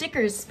got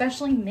stickers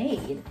specially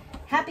made.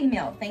 Happy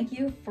Mail, thank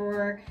you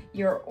for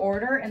your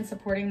order and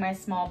supporting my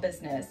small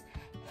business.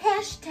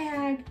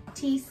 Hashtag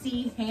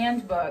TC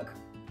Handbook.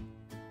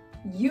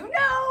 You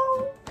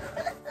know.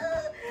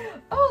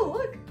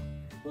 Oh,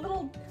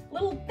 look,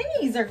 little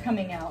thingies are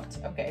coming out.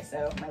 Okay,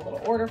 so my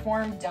little order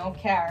form, don't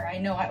care. I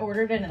know I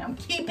ordered it and I'm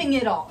keeping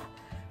it all.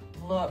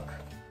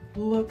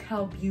 Look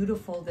how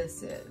beautiful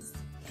this is.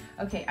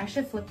 Okay, I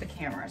should flip the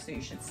camera so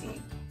you should see.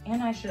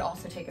 And I should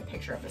also take a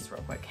picture of this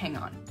real quick. Hang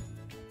on.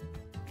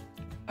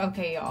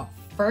 Okay, y'all,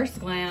 first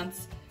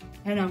glance,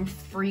 and I'm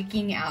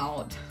freaking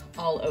out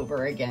all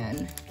over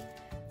again.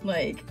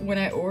 Like, when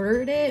I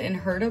ordered it and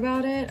heard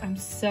about it, I'm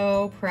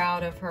so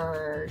proud of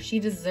her. She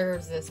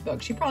deserves this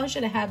book. She probably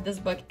should have had this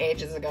book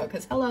ages ago,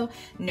 because hello,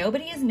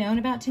 nobody has known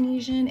about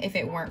Tunisian if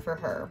it weren't for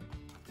her.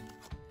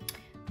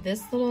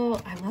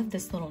 I love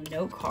this little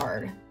note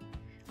card.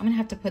 I'm gonna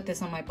have to put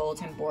this on my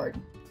bulletin board.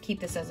 Keep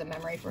this as a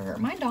memory for her.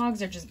 My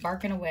dogs are just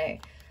barking away.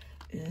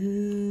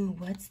 Ooh,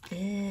 what's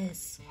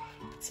this?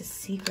 It's a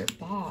secret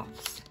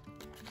box.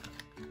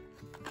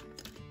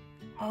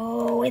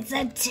 Oh, it's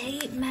a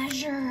tape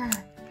measure.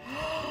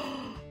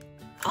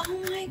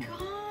 Oh my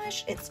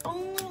gosh, its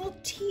own little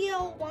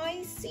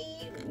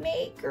TLYC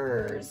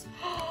makers.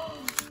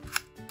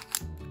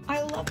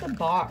 I love the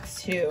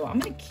box too. I'm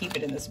gonna keep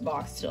it in this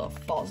box till it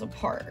falls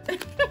apart.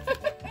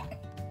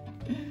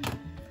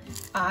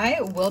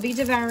 I will be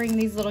devouring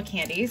these little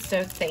candies,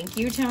 so thank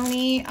you,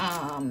 Tony.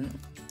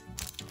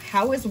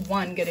 How is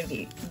one gonna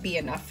be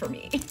enough for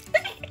me?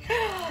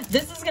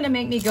 This is gonna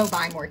make me go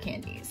buy more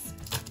candies.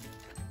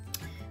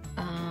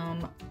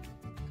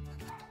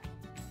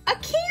 A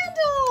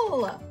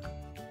candle!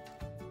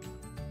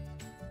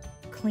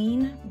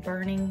 Clean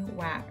burning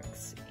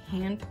wax,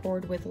 hand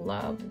poured with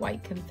love,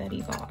 white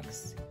confetti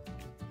box.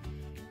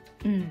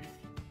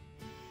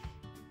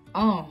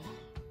 Oh,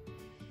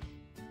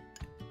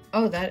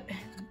 that,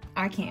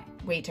 I can't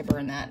wait to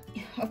burn that.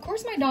 Of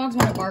course my dogs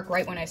want to bark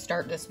right when I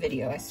start this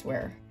video, I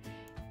swear.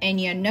 And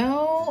you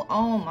know,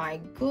 oh my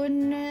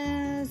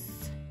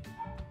goodness.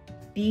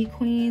 Bee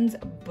Queen's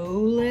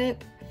Boo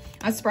Lip.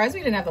 I'm surprised we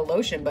didn't have the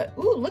lotion, but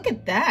ooh, look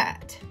at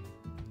that.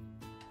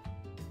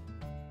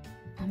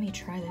 Let me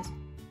try this.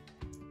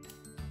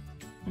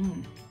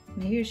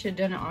 Maybe I should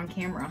have done it on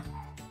camera.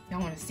 Y'all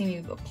want to see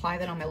me apply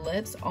that on my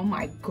lips? Oh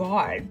my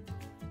God.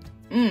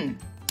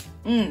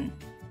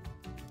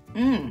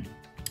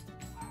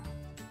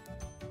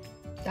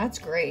 That's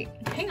great.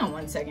 Hang on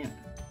one second.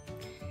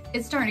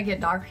 It's starting to get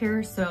dark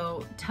here,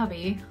 so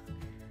Tubby,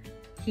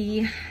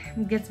 he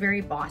gets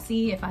very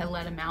bossy if I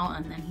let him out,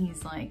 and then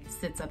he's like,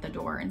 sits at the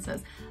door and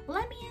says,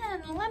 let me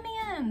in, let me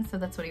in. So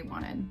that's what he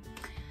wanted.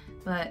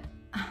 But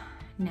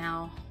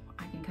now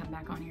I can come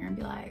back on here and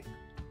be like,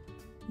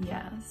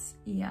 yes,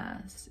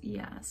 yes,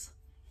 yes.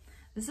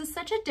 This is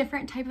such a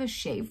different type of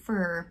shape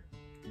for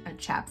a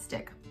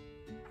chapstick.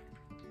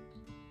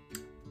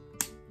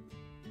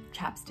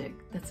 Chapstick,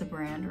 that's a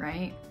brand,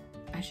 right?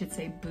 I should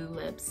say Boo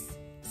Lips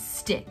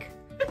Stick.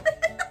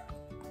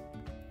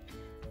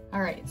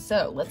 All right,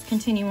 so let's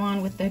continue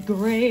on with the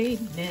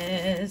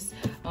greatness.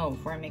 Oh,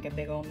 before I make a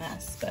big old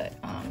mess, but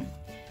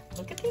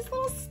look at these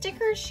little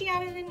stickers she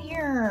added in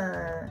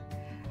here.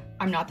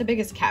 I'm not the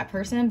biggest cat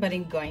person, but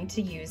I'm going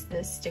to use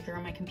this sticker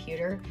on my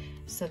computer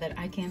so that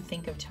I can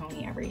think of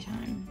Tony every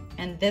time.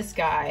 And this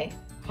guy,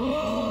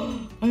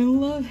 oh, I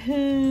love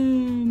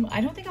him. I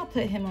don't think I'll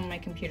put him on my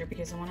computer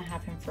because I want to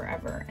have him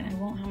forever, and I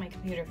won't have my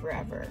computer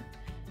forever.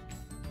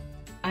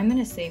 I'm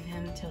gonna save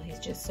him until he's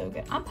just so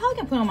good. I'm probably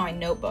gonna put him on my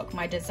notebook,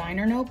 my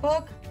designer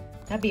notebook.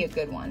 That'd be a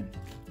good one.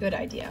 Good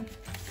idea.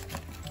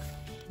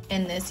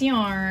 And this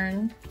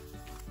yarn,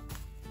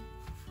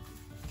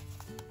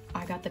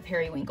 I got the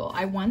periwinkle.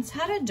 I once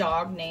had a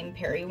dog named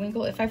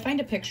Periwinkle. If I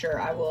find a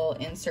picture, I will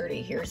insert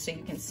it here so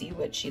you can see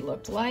what she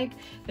looked like.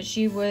 But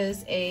she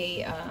was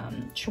a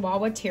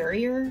Chihuahua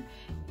Terrier,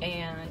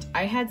 and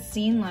I had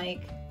seen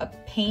like a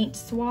paint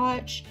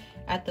swatch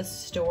at the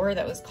store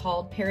that was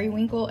called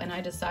Periwinkle, and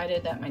I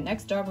decided that my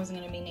next dog was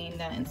going to be named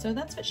that, and so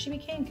that's what she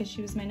became because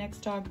she was my next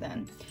dog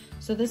then.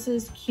 So this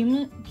is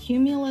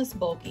Cumulus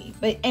Bulky.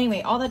 But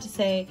anyway, all that to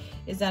say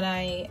is that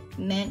I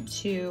meant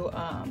to,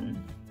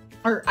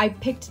 or I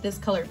picked this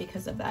color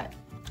because of that.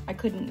 I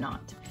couldn't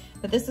not.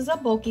 But this is a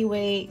bulky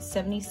weight,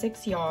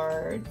 76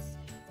 yards.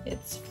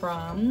 It's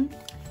from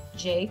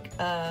Jake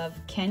of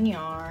Ken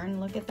Yarn.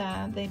 Look at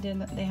that. They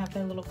have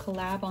their little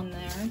collab on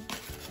there.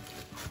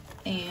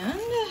 And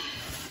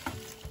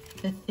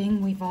the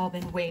thing we've all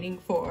been waiting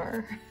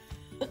for.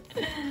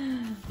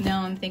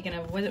 Now I'm thinking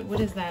of,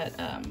 what is that,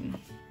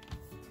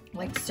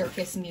 like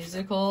circus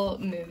musical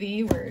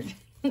movie where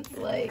it's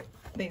like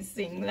they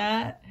sing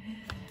that?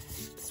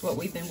 It's what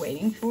we've been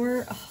waiting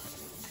for. Oh,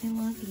 I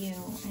love you.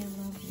 I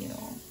love you.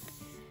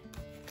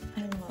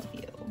 I love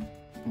you.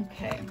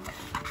 Okay.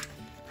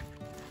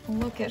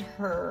 Look at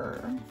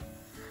her.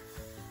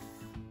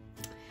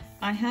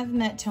 I have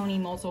met Tony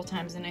multiple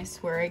times, and I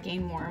swear I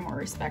gain more and more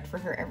respect for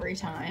her every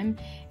time.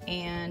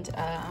 And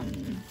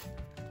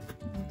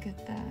look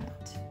at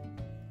that.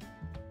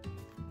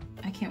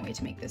 I can't wait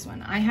to make this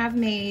one. I have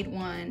made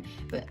one,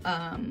 but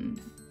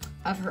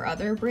of her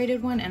other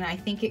braided one, and I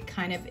think it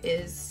kind of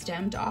is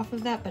stemmed off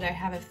of that, but I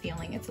have a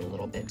feeling it's a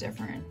little bit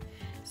different.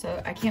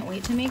 So I can't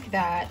wait to make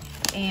that.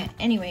 And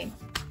anyway,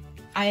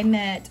 I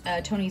met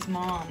Tony's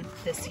mom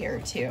this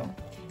year too.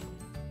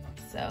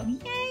 So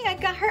yay, I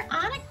got her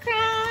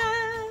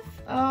autograph.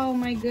 Oh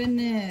my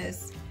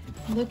goodness.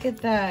 Look at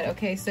that.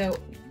 Okay, so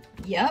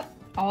yep,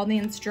 all the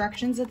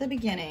instructions at the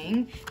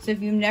beginning. So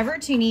if you've never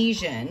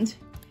Tunisianed,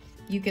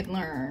 you could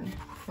learn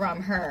from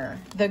her,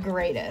 the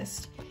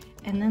greatest.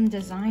 And then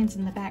designs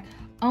in the back.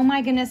 Oh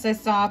my goodness, I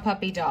saw a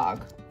puppy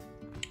dog.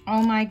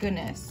 Oh my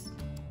goodness.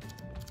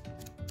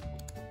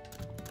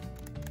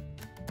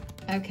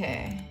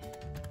 Okay,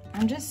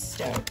 I'm just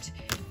stoked.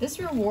 This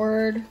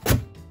reward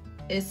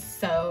is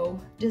so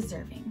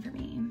deserving for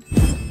me.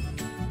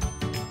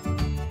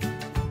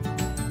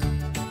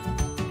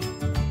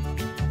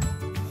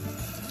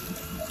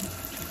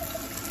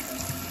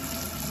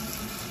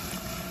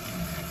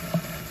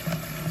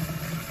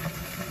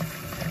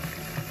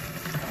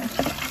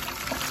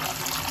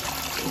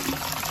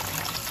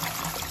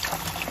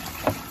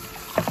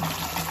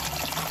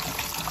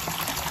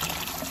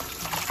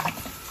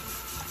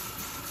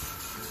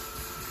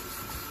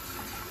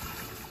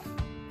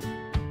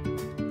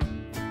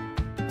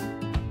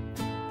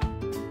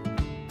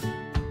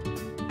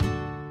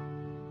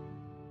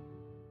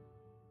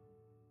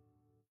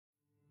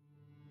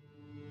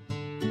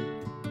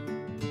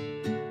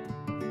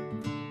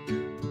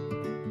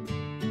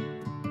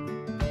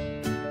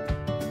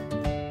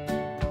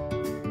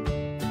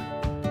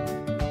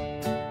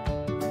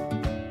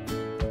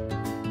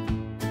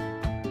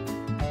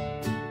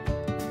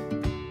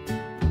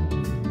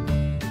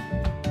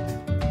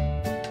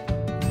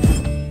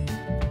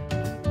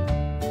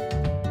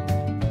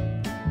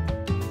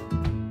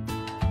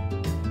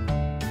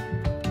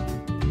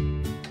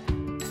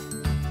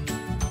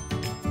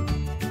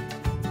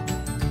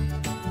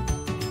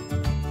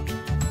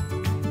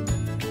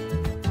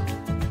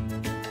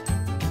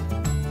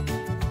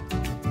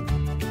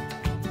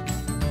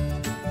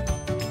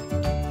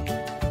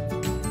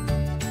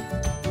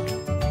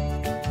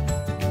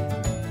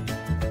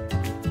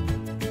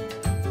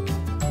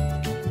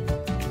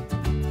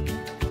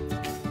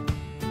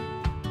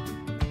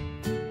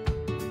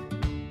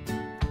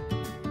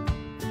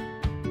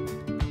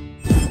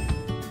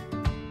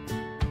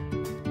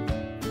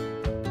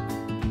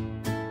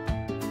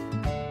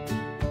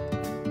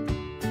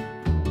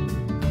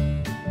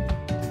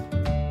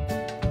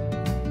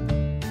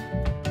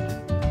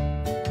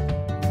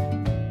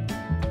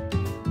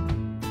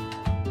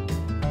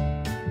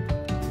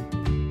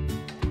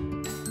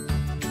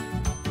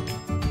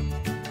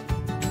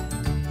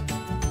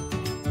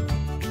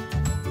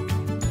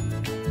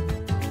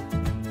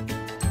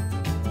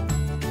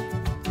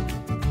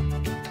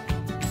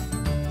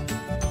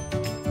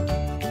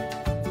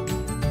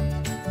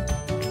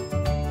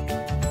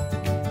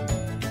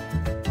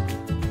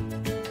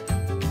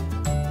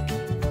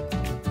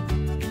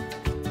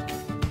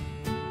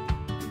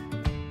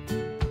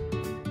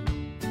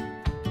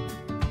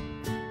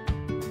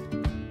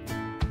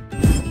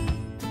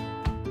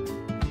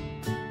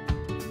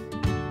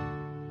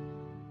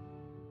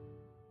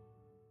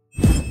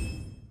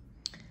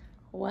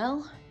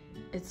 Well,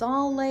 it's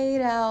all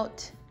laid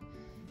out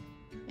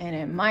and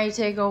it might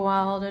take a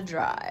while to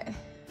dry.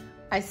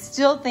 I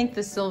still think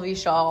the Sylvie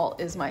shawl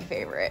is my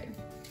favorite,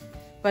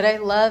 but I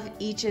love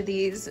each of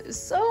these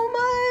so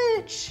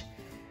much.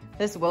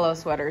 This willow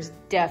sweater is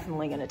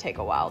definitely gonna take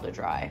a while to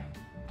dry.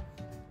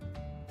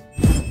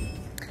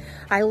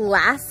 I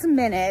last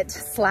minute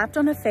slapped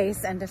on a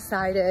face and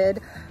decided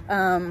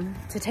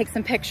to take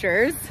some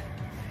pictures.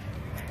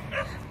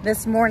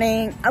 This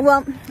morning,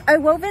 well, I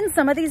wove in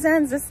some of these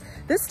ends.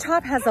 This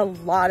top has a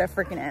lot of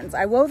freaking ends.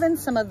 I wove in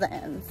some of the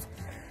ends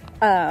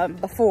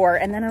before,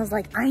 and then I was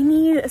like, I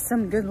need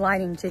some good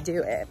lighting to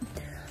do it.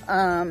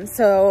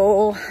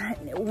 So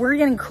we're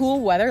getting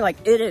cool weather.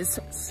 Like, it is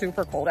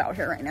super cold out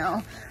here right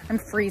now. I'm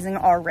freezing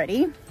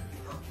already.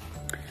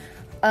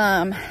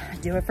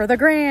 Do it for the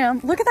gram.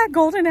 Look at that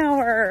golden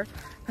hour.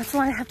 That's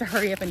why I have to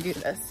hurry up and do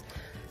this.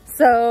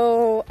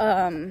 So,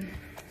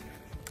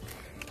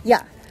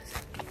 yeah.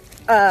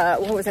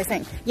 What was I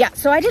saying? Yeah,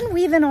 so I didn't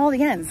weave in all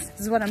the ends.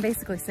 This is what I'm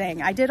basically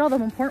saying. I did all the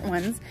important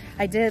ones.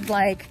 I did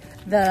like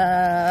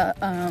the,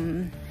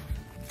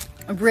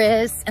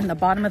 wrist and the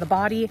bottom of the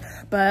body,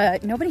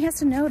 but nobody has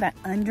to know that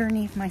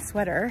underneath my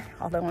sweater,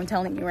 although I'm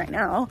telling you right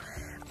now,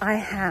 I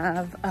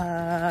have,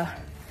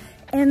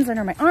 ends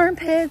under my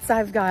armpits.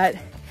 I've got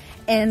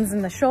ends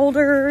in the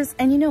shoulders,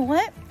 and you know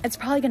what? It's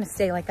probably gonna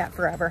stay like that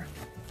forever.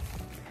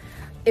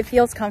 It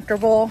feels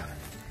comfortable,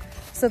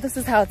 so this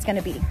is how it's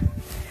gonna be.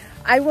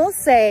 I will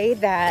say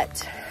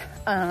that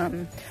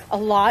a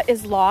lot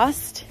is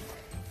lost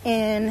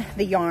in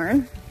the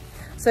yarn,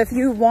 so if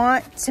you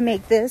want to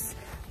make this,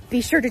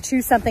 be sure to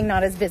choose something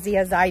not as busy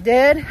as I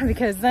did,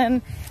 because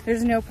then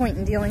there's no point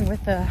in dealing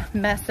with the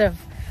mess of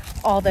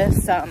all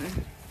this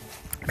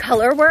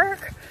color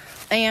work,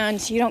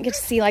 and you don't get to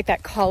see like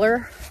that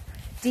color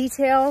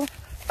detail.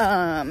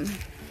 But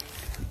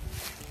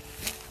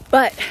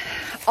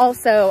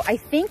also I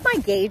think my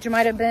gauge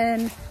might have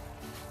been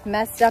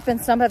messed up in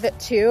some of it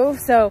too.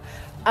 So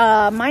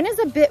mine is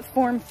a bit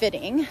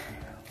form-fitting,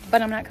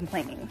 but I'm not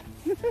complaining.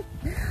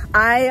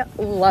 I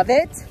love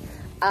it.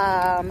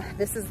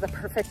 This is the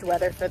perfect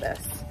weather for this.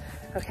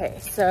 Okay,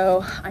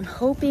 so I'm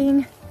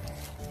hoping,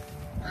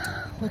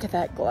 look at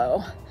that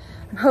glow.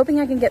 I'm hoping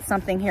I can get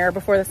something here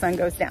before the sun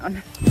goes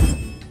down.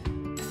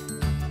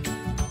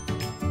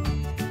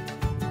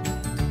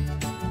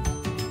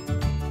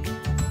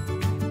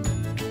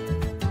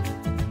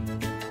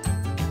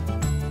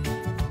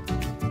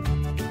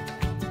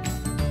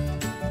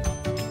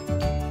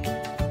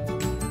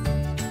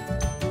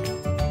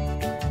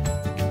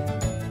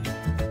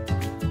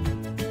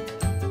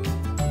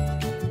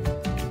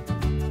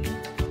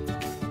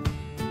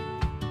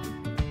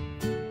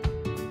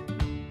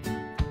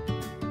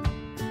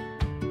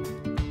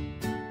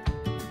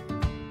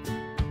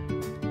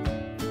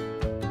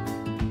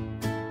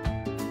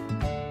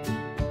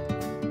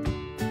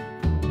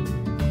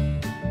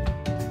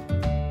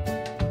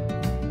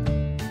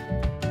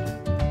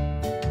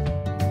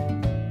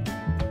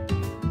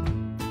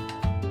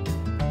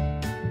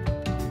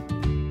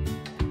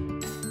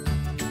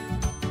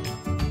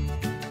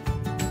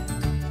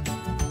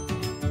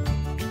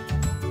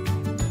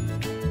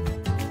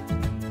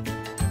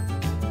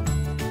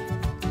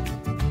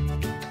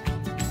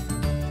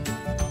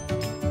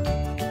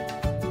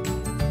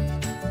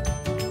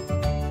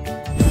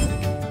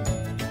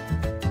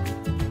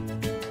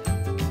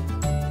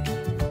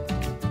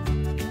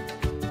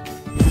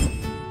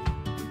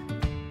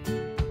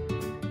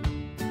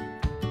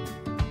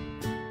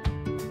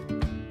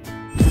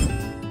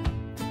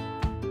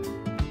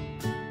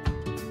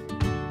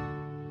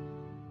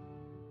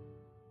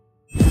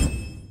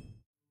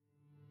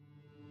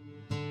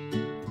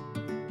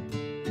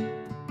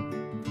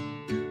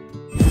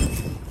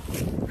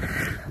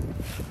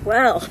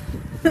 Well,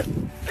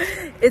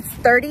 it's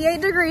 38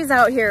 degrees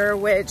out here,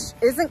 which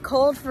isn't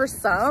cold for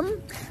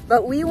some,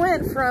 but we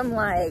went from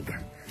like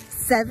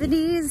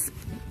 70s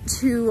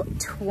to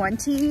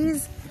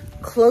 20s,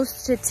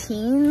 close to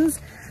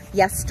teens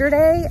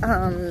yesterday.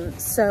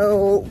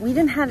 So we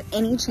didn't have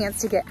any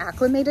chance to get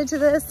acclimated to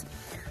this.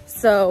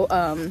 So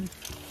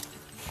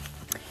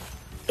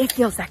it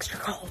feels extra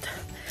cold.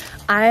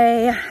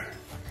 I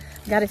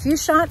got a few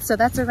shots, so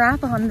that's a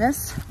wrap on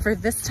this for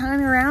this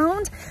time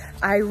around.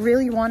 I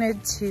really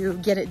wanted to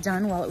get it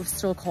done while it was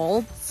still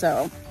cold,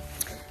 so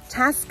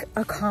task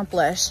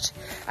accomplished.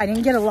 I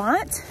didn't get a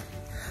lot,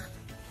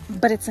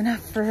 but it's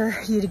enough for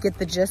you to get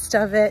the gist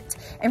of it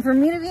and for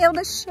me to be able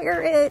to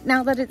share it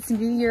now that it's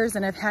New Year's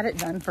and I've had it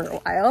done for a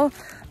while,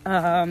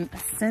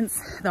 since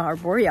the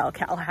Arboreal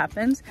cal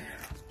happened,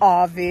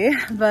 obvi.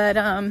 But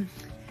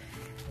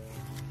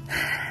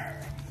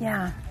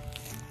yeah,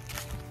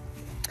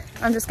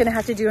 I'm just gonna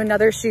have to do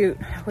another shoot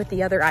with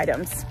the other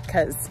items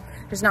because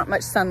there's not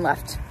much sun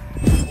left.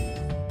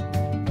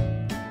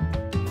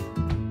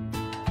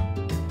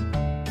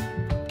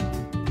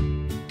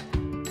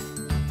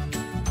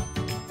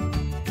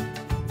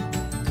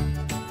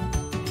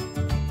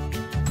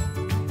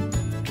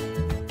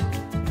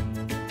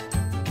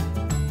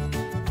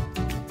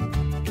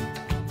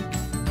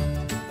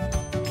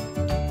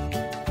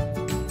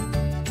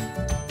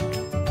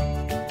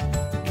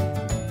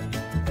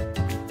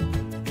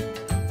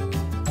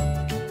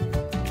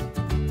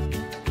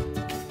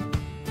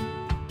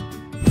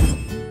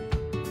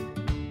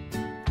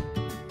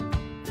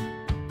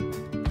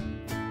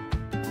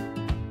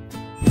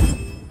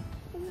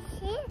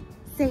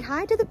 Say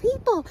hi to the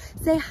people.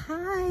 Say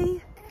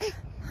hi.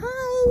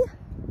 Hi.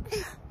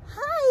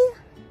 Hi.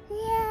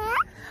 Yeah.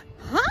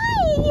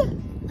 Hi.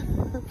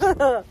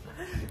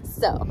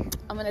 So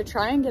I'm gonna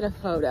try and get a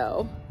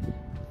photo,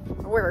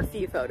 or a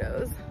few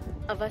photos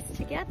of us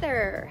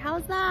together.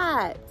 How's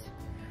that?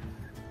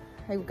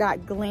 I got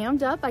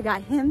glammed up. I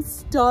got him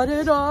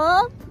studded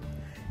up.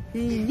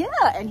 Yeah,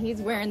 and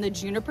he's wearing the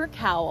juniper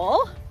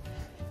cowl.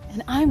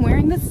 And I'm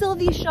wearing the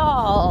Sylvie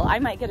shawl. I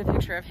might get a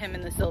picture of him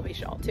in the Sylvie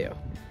shawl too.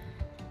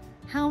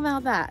 How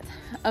about that?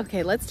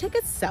 Okay, let's take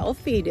a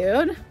selfie,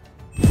 dude.